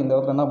போட்ட இடத்துல இந்த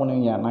இடத்துல என்ன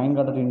பண்ணுவீங்க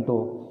 900 இன்ட்டு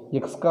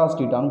x cos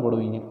θன்னு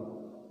போடுவீங்க.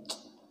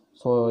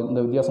 ஸோ இந்த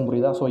வித்தியாசம்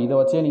புரியுதா? ஸோ இதை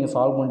வச்சே நீங்கள்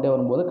சால்வ் பண்ணிட்டே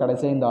வரும்போது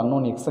கடைசியாக இந்த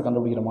அன்னோன் எக்ஸை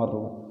கண்டுபிடிக்கிற மாதிரி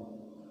இருக்கும்.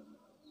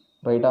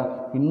 ரைட்டா?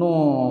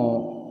 இன்னும்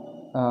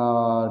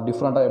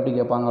டிஃப்ரெண்ட்டாக எப்படி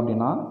கேட்பாங்க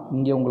அப்படின்னா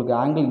இங்கே உங்களுக்கு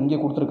ஆங்கிள் இங்கே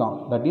கொடுத்துருக்கான்.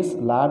 That is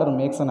ladder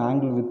maths an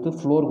angle with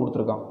floor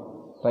கொடுத்துருக்கான்.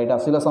 ரைட்டா?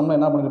 சில சம்மில்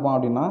என்ன பண்ணியிருப்பான்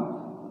அப்படின்னா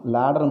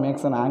ladder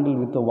maths an angle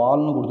with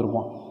வால்னு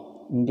கொடுத்துருப்பான்.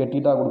 இங்கே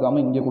θ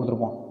கொடுக்காம இங்கே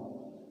கொடுத்துருப்பான்.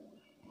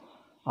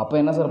 அப்போ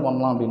என்ன சார்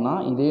பண்ணலாம் அப்படின்னா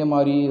இதே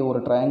மாதிரி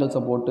ஒரு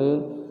ட்ரையாங்கிள்ஸை போட்டு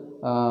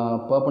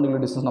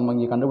பர்பண்டிகுலர் டிஸ்டன்ஸ் நம்ம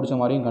இங்கே கண்டுபிடிச்ச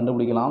மாதிரியும்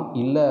கண்டுபிடிக்கலாம்.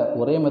 இல்லை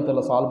ஒரே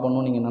மெத்தடில் சால்வ்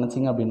பண்ணணும்னு நீங்கள்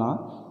நினச்சிங்க அப்படின்னா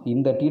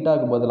இந்த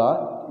θக்கு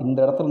பதிலாக இந்த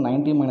இடத்துல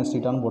 90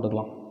 - θன்னு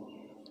போட்டுக்கலாம்.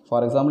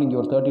 ஃபார் எக்ஸாம்பிள் இங்கே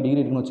ஒரு 30 டிகிரி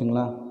இருக்குன்னு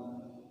வச்சுங்களேன்.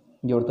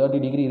 இங்கே ஒரு 30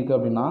 டிகிரி இருக்குது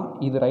அப்படின்னா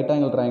இது ரைட்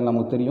ஆங்கிள் ட்ரையாங்கிள்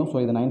நமக்கு தெரியும். ஸோ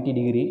இது 90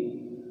 டிகிரி.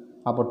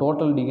 அப்போ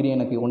டோட்டல் டிகிரி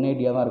எனக்கு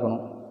 180 தான்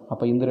இருக்கணும்.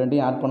 அப்போ இந்த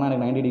ரெண்டையும் ஆட் பண்ணால்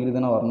எனக்கு 90 டிகிரி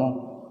தானே வரணும்.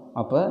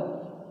 அப்போ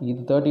இது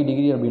 30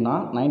 டிகிரி அப்படின்னா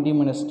 90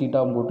 -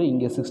 θ போட்டு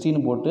இங்கே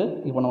 16 போட்டு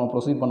இப்போ நம்ம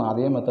ப்ரொசீட் பண்ண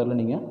அதே மெத்தடில்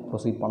நீங்கள்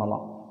ப்ரொசீட்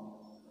பண்ணலாம்.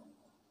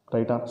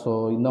 ரைட்டா? ஸோ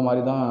இந்த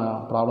மாதிரி தான்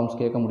ப்ராப்ளம்ஸ்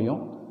கேட்க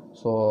முடியும்.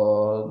 So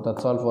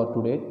that's all for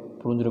today.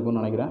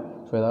 புரிஞ்சிருக்குன்னு நினைக்கிறேன்.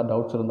 ஸோ ஏதாவது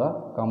டவுட்ஸ் இருந்தால்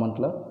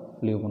காமெண்ட்டில்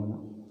லீவ்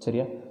பண்ணுங்கள்.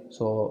 சரியா?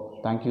 So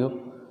thank you.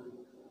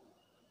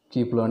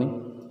 Keep learning.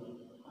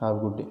 Have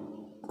a good day.